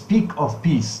I speak of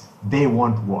peace, they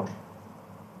want war."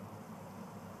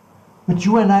 But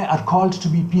you and I are called to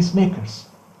be peacemakers.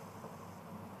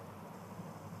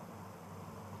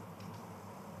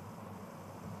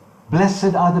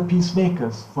 Blessed are the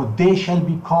peacemakers, for they shall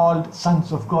be called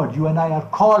sons of God. You and I are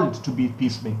called to be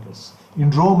peacemakers.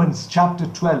 In Romans chapter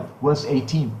 12, verse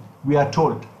 18, we are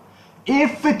told,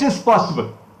 if it is possible.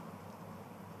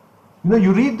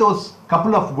 You read those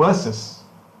couple of verses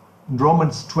in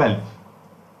Romans 12.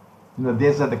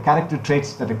 These are the character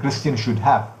traits that a Christian should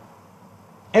have.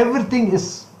 Everything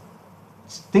is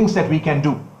things that we can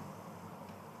do.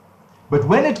 But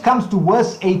when it comes to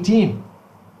verse 18,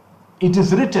 it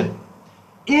is written,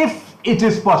 if it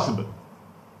is possible.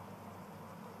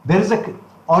 There is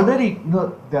already,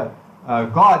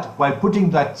 God, while putting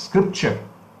that scripture,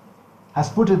 has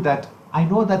put it that I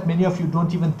know that many of you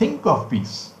don't even think of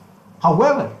peace.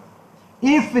 However,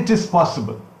 if it is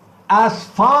possible, as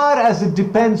far as it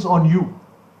depends on you,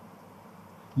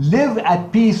 live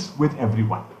at peace with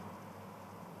everyone.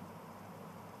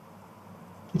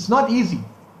 It's not easy.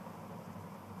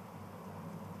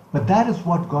 But that is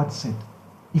what God said.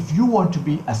 If you want to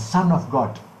be a son of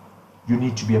God, you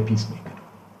need to be a peacemaker.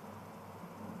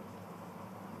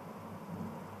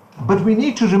 But we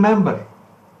need to remember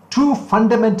two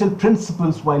fundamental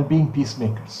principles while being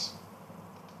peacemakers.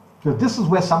 So this is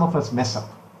where some of us mess up.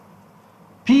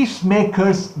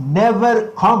 Peacemakers never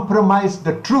compromise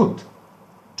the truth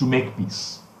to make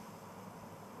peace.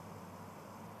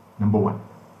 Number one.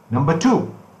 Number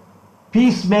two,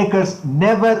 peacemakers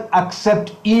never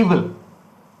accept evil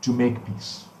to make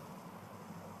peace.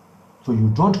 So you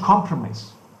don't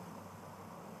compromise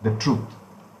the truth.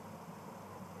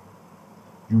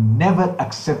 You never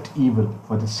accept evil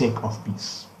for the sake of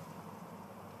peace.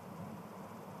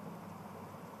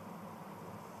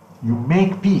 You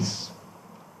make peace.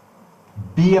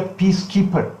 Be a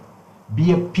peacekeeper.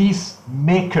 Be a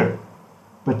peacemaker.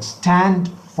 But stand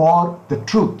for the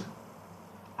truth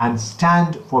and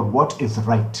stand for what is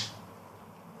right.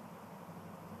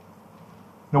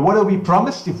 Now, what are we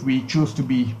promised if we choose to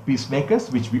be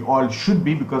peacemakers, which we all should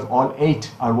be, because all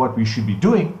 8 are what we should be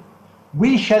doing?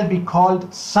 We shall be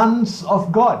called sons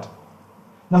of God.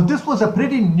 Now, this was a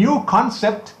pretty new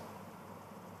concept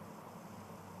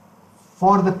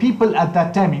for the people at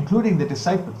that time, including the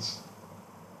disciples.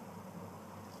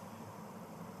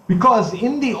 Because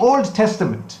in the Old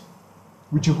Testament,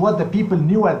 which is what the people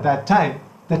knew at that time,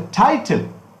 the title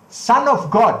Son of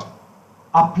God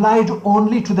applied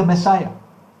only to the Messiah.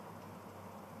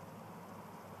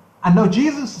 And now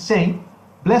Jesus is saying,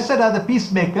 Blessed are the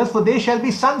peacemakers, for they shall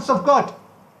be sons of God.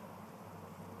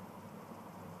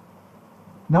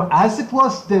 Now, as it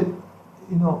was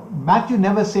Matthew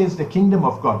never says the kingdom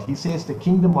of God. He says the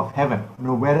kingdom of heaven.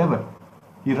 Wherever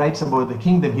he writes about the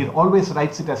kingdom, he always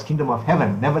writes it as kingdom of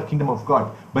heaven, never kingdom of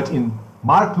God. But in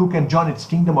Mark, Luke, and John, it's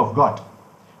kingdom of God.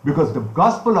 Because the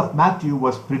Gospel of Matthew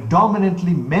was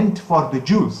predominantly meant for the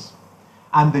Jews.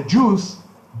 And the Jews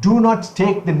do not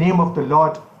take the name of the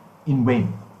Lord in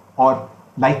vain or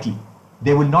lightly.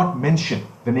 They will not mention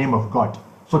the name of God.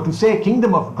 So to say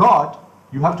kingdom of God,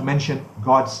 you have to mention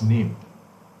God's name.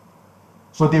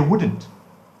 So they wouldn't.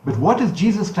 But what is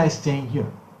Jesus Christ saying here?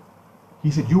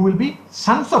 He said, you will be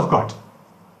sons of God.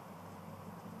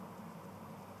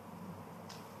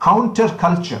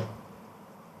 Counterculture.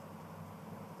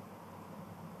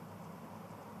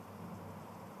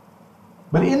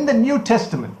 But in the New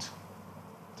Testament,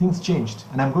 things changed.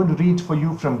 And I'm going to read for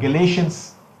you from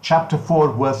Galatians chapter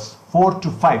 4, verse 4 to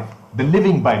 5, the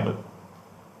Living Bible,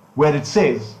 where it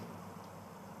says,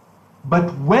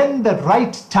 but when the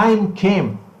right time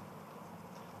came,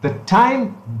 the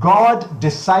time God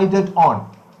decided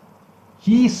on,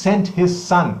 he sent his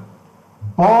son,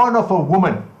 born of a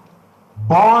woman,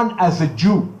 born as a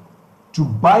Jew, to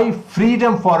buy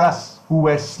freedom for us who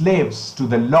were slaves to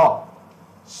the law,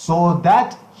 so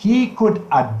that he could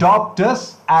adopt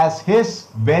us as his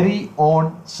very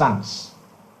own sons.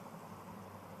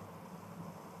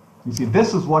 You see,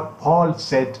 this is what Paul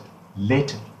said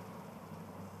later.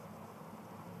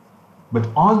 But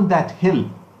on that hill,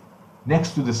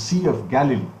 next to the Sea of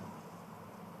Galilee,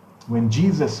 when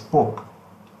Jesus spoke,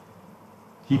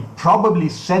 he probably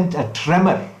sent a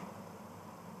tremor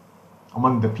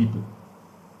among the people.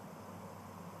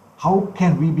 How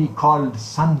can we be called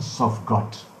sons of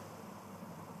God?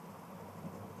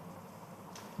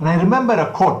 And I remember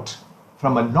a quote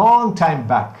from a long time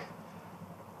back.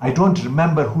 I don't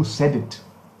remember who said it,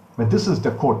 but this is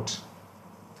the quote.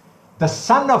 The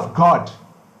Son of God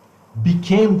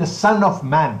became the Son of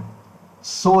Man,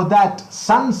 so that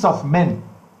sons of men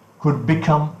could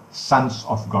become sons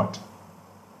of God.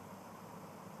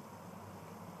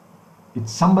 It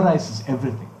summarizes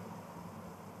everything.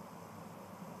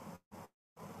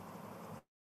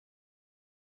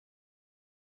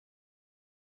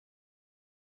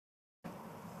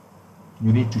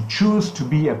 You need to choose to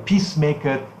be a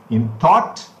peacemaker in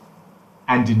thought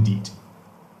and in deed.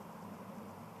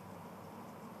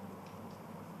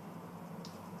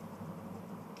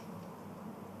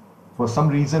 For some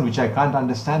reason which I can't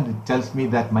understand, it tells me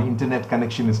that my internet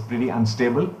connection is pretty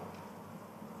unstable.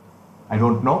 I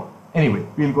don't know. Anyway,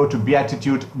 we'll go to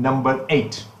Beatitude number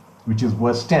 8, which is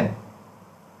verse 10.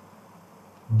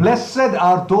 Blessed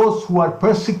are those who are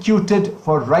persecuted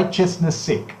for righteousness'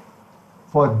 sake,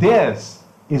 for theirs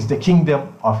is the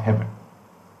kingdom of heaven.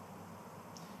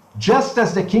 Just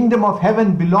as the kingdom of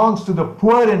heaven belongs to the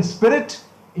poor in spirit,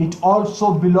 it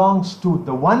also belongs to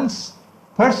the ones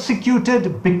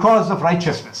persecuted because of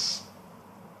righteousness.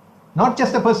 Not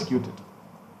just the persecuted.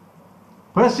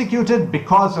 Persecuted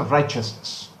because of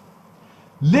righteousness.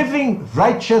 Living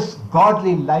righteous,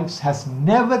 godly lives has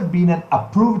never been an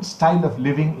approved style of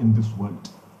living in this world.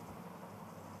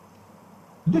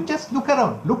 Just look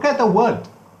around. Look at the world.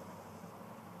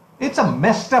 It's a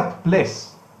messed up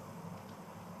place.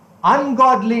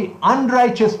 Ungodly,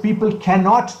 unrighteous people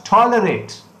cannot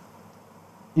tolerate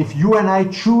if you and I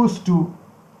choose to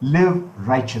live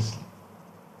righteously.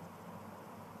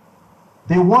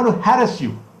 They want to harass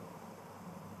you.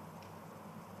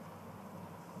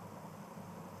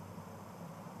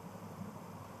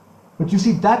 But you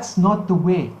see, that's not the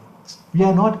way. We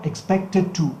are not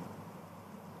expected to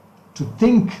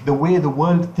think the way the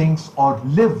world thinks or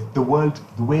live the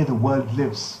way the world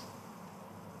lives.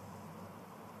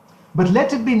 But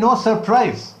let it be no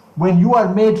surprise when you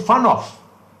are made fun of,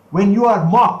 when you are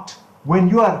mocked, when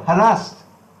you are harassed,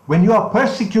 when you are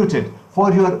persecuted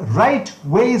for your right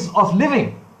ways of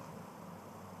living.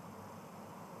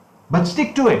 But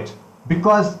stick to it,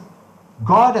 because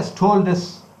God has told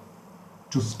us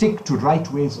to stick to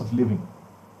right ways of living,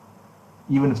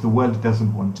 even if the world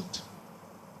doesn't want it.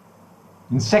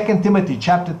 In 2 Timothy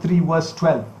chapter 3 verse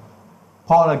 12,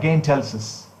 Paul again tells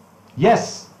us,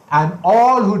 yes, and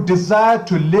all who desire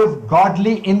to live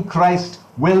godly in Christ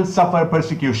will suffer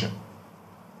persecution.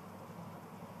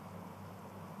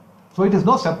 So it is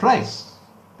no surprise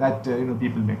that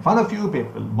people make fun of you,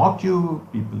 people mock you,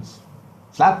 people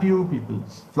slap you, people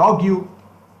flog you,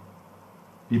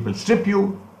 people strip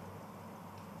you.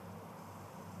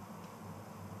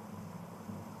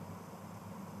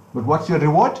 But what's your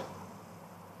reward?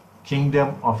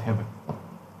 Kingdom of heaven.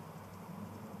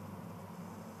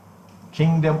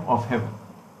 kingdom of heaven.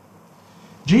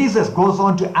 Jesus goes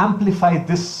on to amplify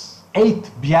this 8th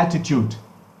beatitude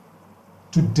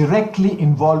to directly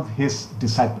involve his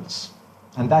disciples.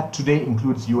 And that today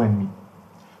includes you and me.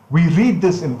 We read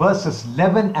this in verses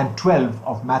 11 and 12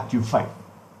 of Matthew 5.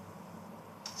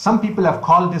 Some people have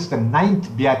called this the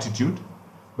 9th beatitude,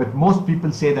 but most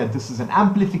people say that this is an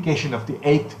amplification of the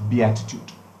 8th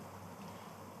beatitude.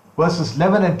 Verses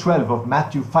 11 and 12 of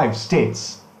Matthew 5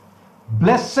 states,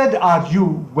 "Blessed are you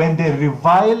when they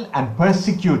revile and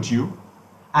persecute you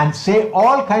and say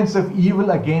all kinds of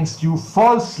evil against you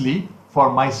falsely for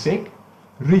my sake.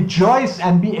 Rejoice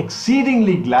and be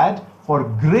exceedingly glad, for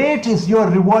great is your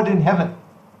reward in heaven.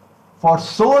 For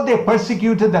so they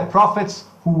persecuted the prophets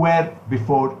who were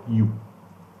before you."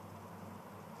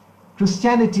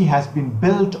 Christianity has been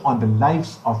built on the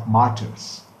lives of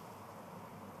martyrs.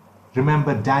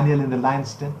 Remember Daniel in the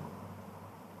lion's den?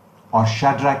 Or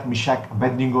Shadrach, Meshach,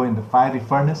 Abednego in the fiery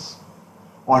furnace?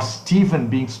 Or Stephen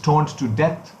being stoned to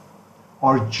death?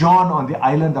 Or John on the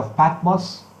island of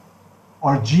Patmos?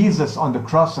 Or Jesus on the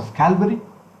cross of Calvary?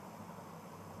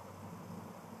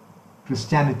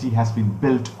 Christianity has been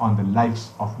built on the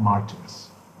lives of martyrs.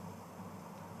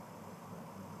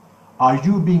 Are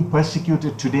you being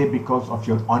persecuted today because of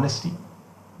your honesty,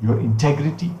 your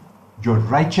integrity, your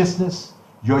righteousness,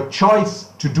 your choice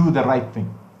to do the right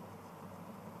thing?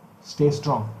 Stay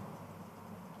strong.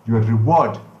 Your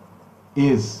reward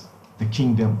is the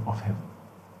kingdom of heaven.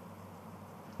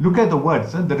 Look at the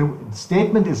words. The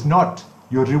statement is not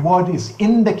your reward is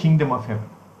in the kingdom of heaven.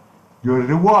 Your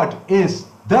reward is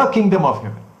the kingdom of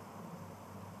heaven.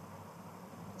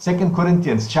 2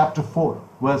 Corinthians chapter 4,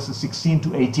 verses 16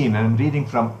 to 18, and I'm reading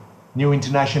from New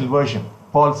International Version.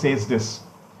 Paul says this,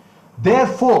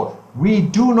 "Therefore, we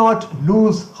do not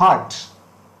lose heart.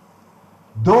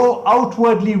 Though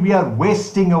outwardly we are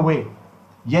wasting away,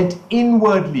 yet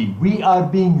inwardly we are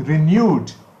being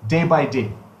renewed day by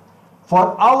day.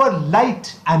 For our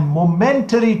light and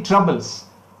momentary troubles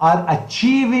are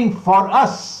achieving for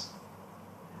us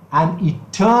an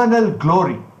eternal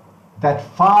glory that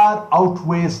far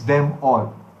outweighs them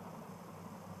all.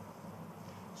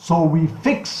 So we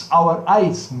fix our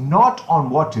eyes not on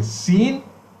what is seen,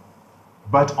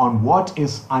 but on what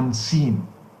is unseen.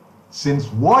 Since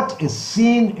what is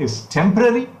seen is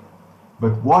temporary,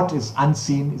 but what is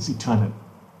unseen is eternal."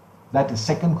 That is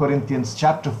 2 Corinthians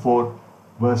chapter 4,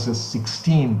 verses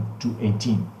 16 to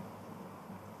 18.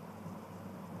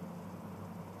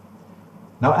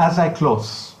 Now, as I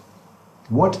close,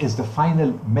 what is the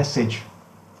final message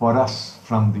for us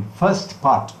from the first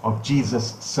part of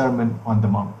Jesus' Sermon on the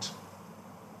Mount?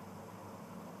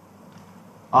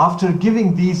 After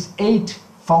giving these 8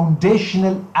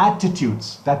 foundational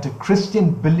attitudes that a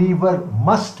Christian believer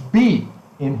must be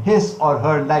in his or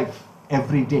her life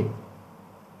every day,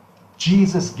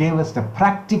 Jesus gave us the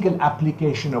practical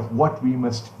application of what we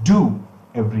must do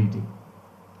every day.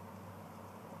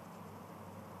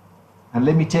 And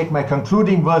let me take my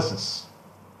concluding verses.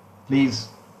 Please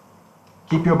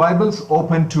keep your Bibles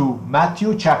open to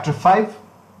Matthew chapter 5,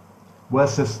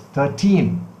 verses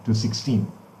 13 to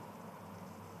 16.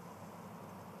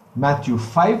 Matthew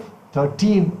 5,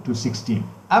 13 to 16.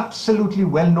 Absolutely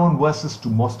well-known verses to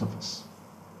most of us.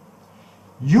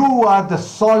 "You are the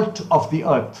salt of the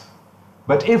earth.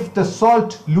 But if the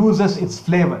salt loses its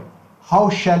flavor, how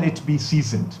shall it be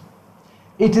seasoned?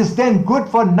 It is then good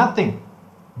for nothing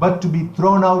but to be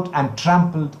thrown out and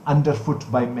trampled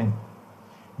underfoot by men.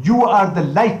 You are the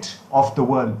light of the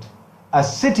world. A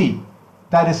city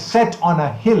that is set on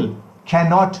a hill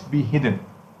cannot be hidden.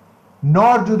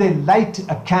 Nor do they light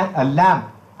a lamp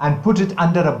and put it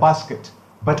under a basket,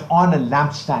 but on a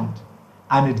lampstand,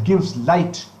 and it gives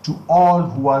light to all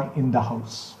who are in the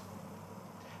house.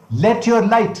 Let your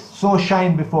light so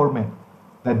shine before men,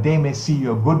 that they may see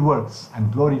your good works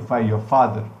and glorify your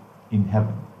Father in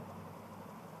heaven."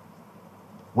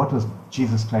 What was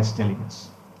Jesus Christ telling us?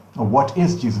 Or what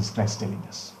is Jesus Christ telling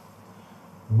us?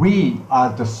 We are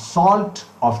the salt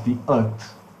of the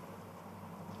earth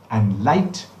and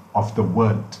light of the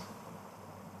world.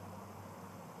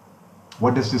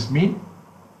 What does this mean?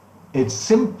 It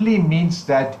simply means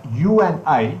that you and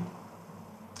I,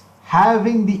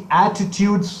 having the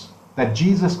attitudes that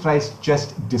Jesus Christ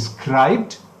just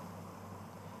described,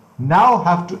 now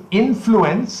have to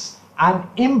influence and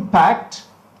impact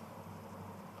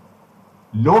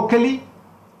locally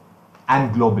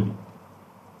and globally.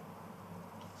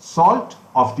 Salt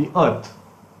of the earth,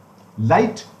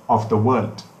 light of the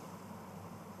world.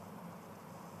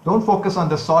 Don't focus on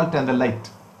the salt and the light.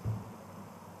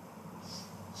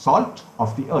 Salt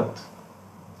of the earth,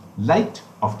 light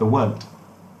of the world.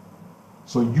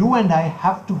 So you and I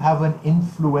have to have an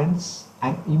influence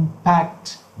and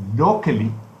impact locally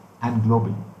and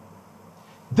globally.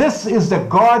 This is the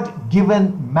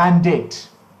God-given mandate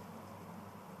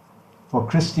for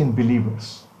Christian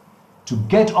believers to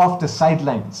get off the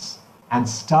sidelines and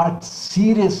start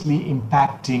seriously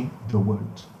impacting the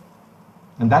world.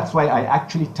 And that's why I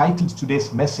actually titled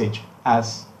today's message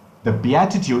as The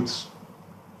Beatitudes,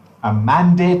 a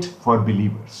mandate for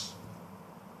believers.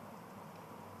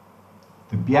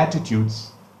 The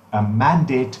Beatitudes, a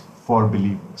mandate for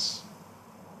believers.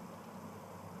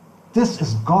 This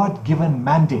is God-given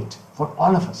mandate for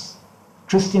all of us,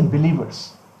 Christian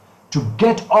believers, to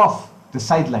get off the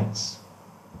sidelines.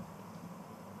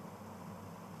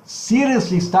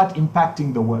 Seriously start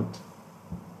impacting the world.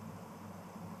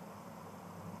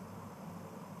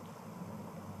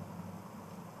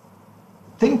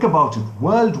 Think about it,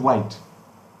 worldwide.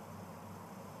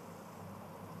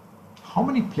 How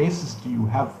many places do you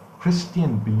have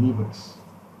Christian believers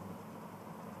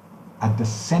at the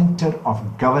center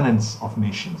of governance of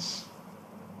nations?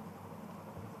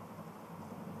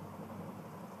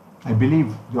 I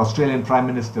believe the Australian Prime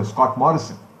Minister, Scott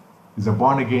Morrison, is a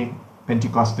born-again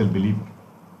Pentecostal believer.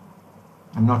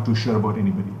 I'm not too sure about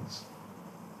anybody else.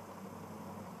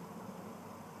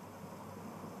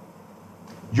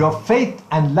 Your faith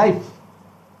and life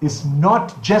is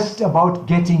not just about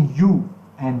getting you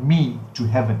and me to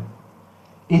heaven.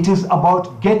 It is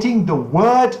about getting the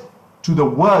word to the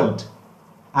world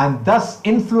and thus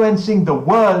influencing the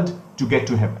world to get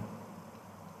to heaven.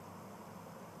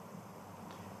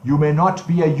 You may not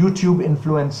be a YouTube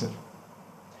influencer.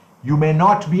 You may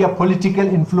not be a political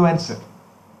influencer.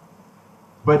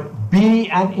 But be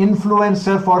an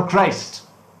influencer for Christ.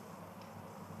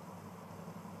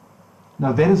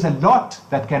 Now, there is a lot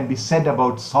that can be said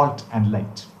about salt and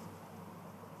light.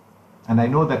 And I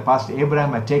know that Pastor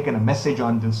Abraham had taken a message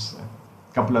on this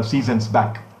a couple of seasons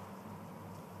back.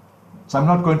 So I'm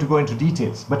not going to go into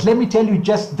details. But let me tell you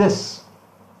just this.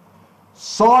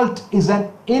 Salt is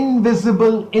an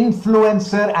invisible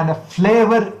influencer and a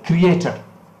flavor creator.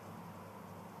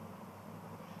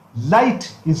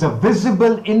 Light is a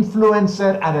visible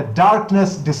influencer and a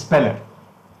darkness dispeller.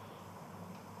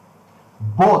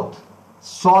 Both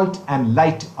salt and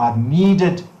light are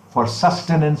needed for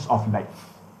sustenance of life.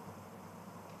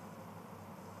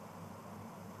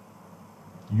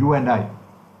 You and I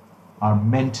are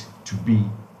meant to be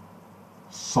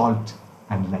salt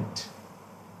and light.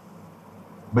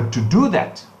 But to do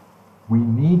that, we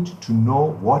need to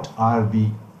know what are the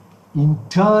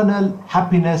internal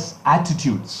happiness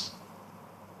attitudes,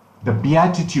 the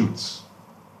beatitudes,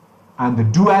 and the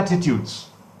do-attitudes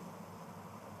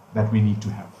that we need to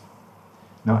have.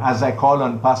 Now, as I call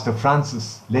on Pastor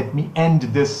Francis, let me end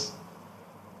this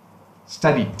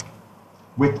study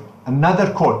with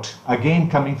another quote, again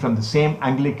coming from the same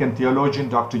Anglican theologian,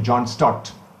 Dr. John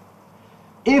Stott.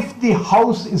 If the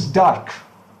house is dark,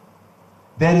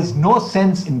 there is no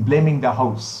sense in blaming the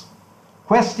house.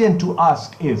 Question to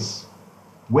ask is,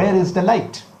 where is the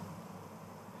light?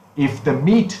 If the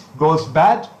meat goes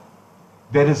bad,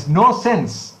 there is no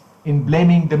sense in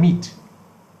blaming the meat.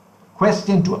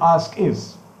 Question to ask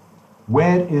is,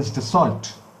 where is the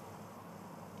salt?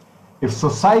 If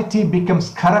society becomes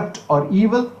corrupt or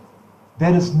evil,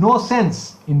 there is no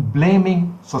sense in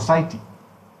blaming society.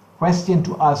 Question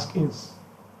to ask is,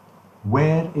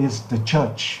 where is the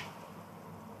church?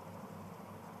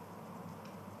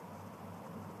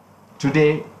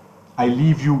 Today, I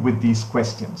leave you with these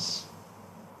questions.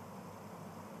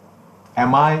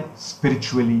 Am I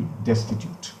spiritually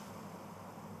destitute?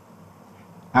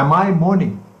 Am I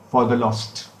mourning for the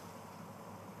lost?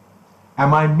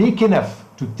 Am I meek enough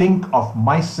to think of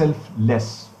myself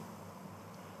less?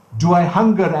 Do I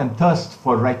hunger and thirst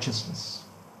for righteousness?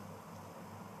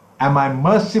 Am I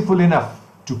merciful enough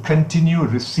to continue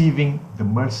receiving the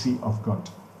mercy of God?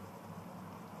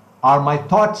 Are my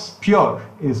thoughts pure?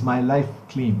 Is my life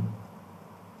clean?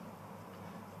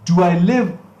 Do I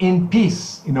live in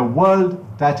peace in a world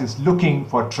that is looking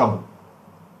for trouble?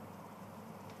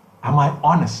 Am I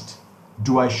honest?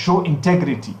 Do I show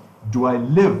integrity? Do I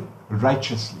live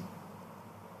righteously?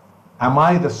 Am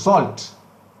I the salt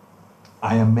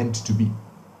I am meant to be?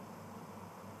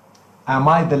 Am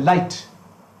I the light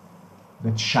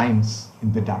that shines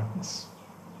in the darkness?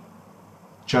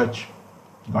 Church,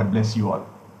 God bless you all.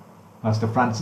 Pastor Francis.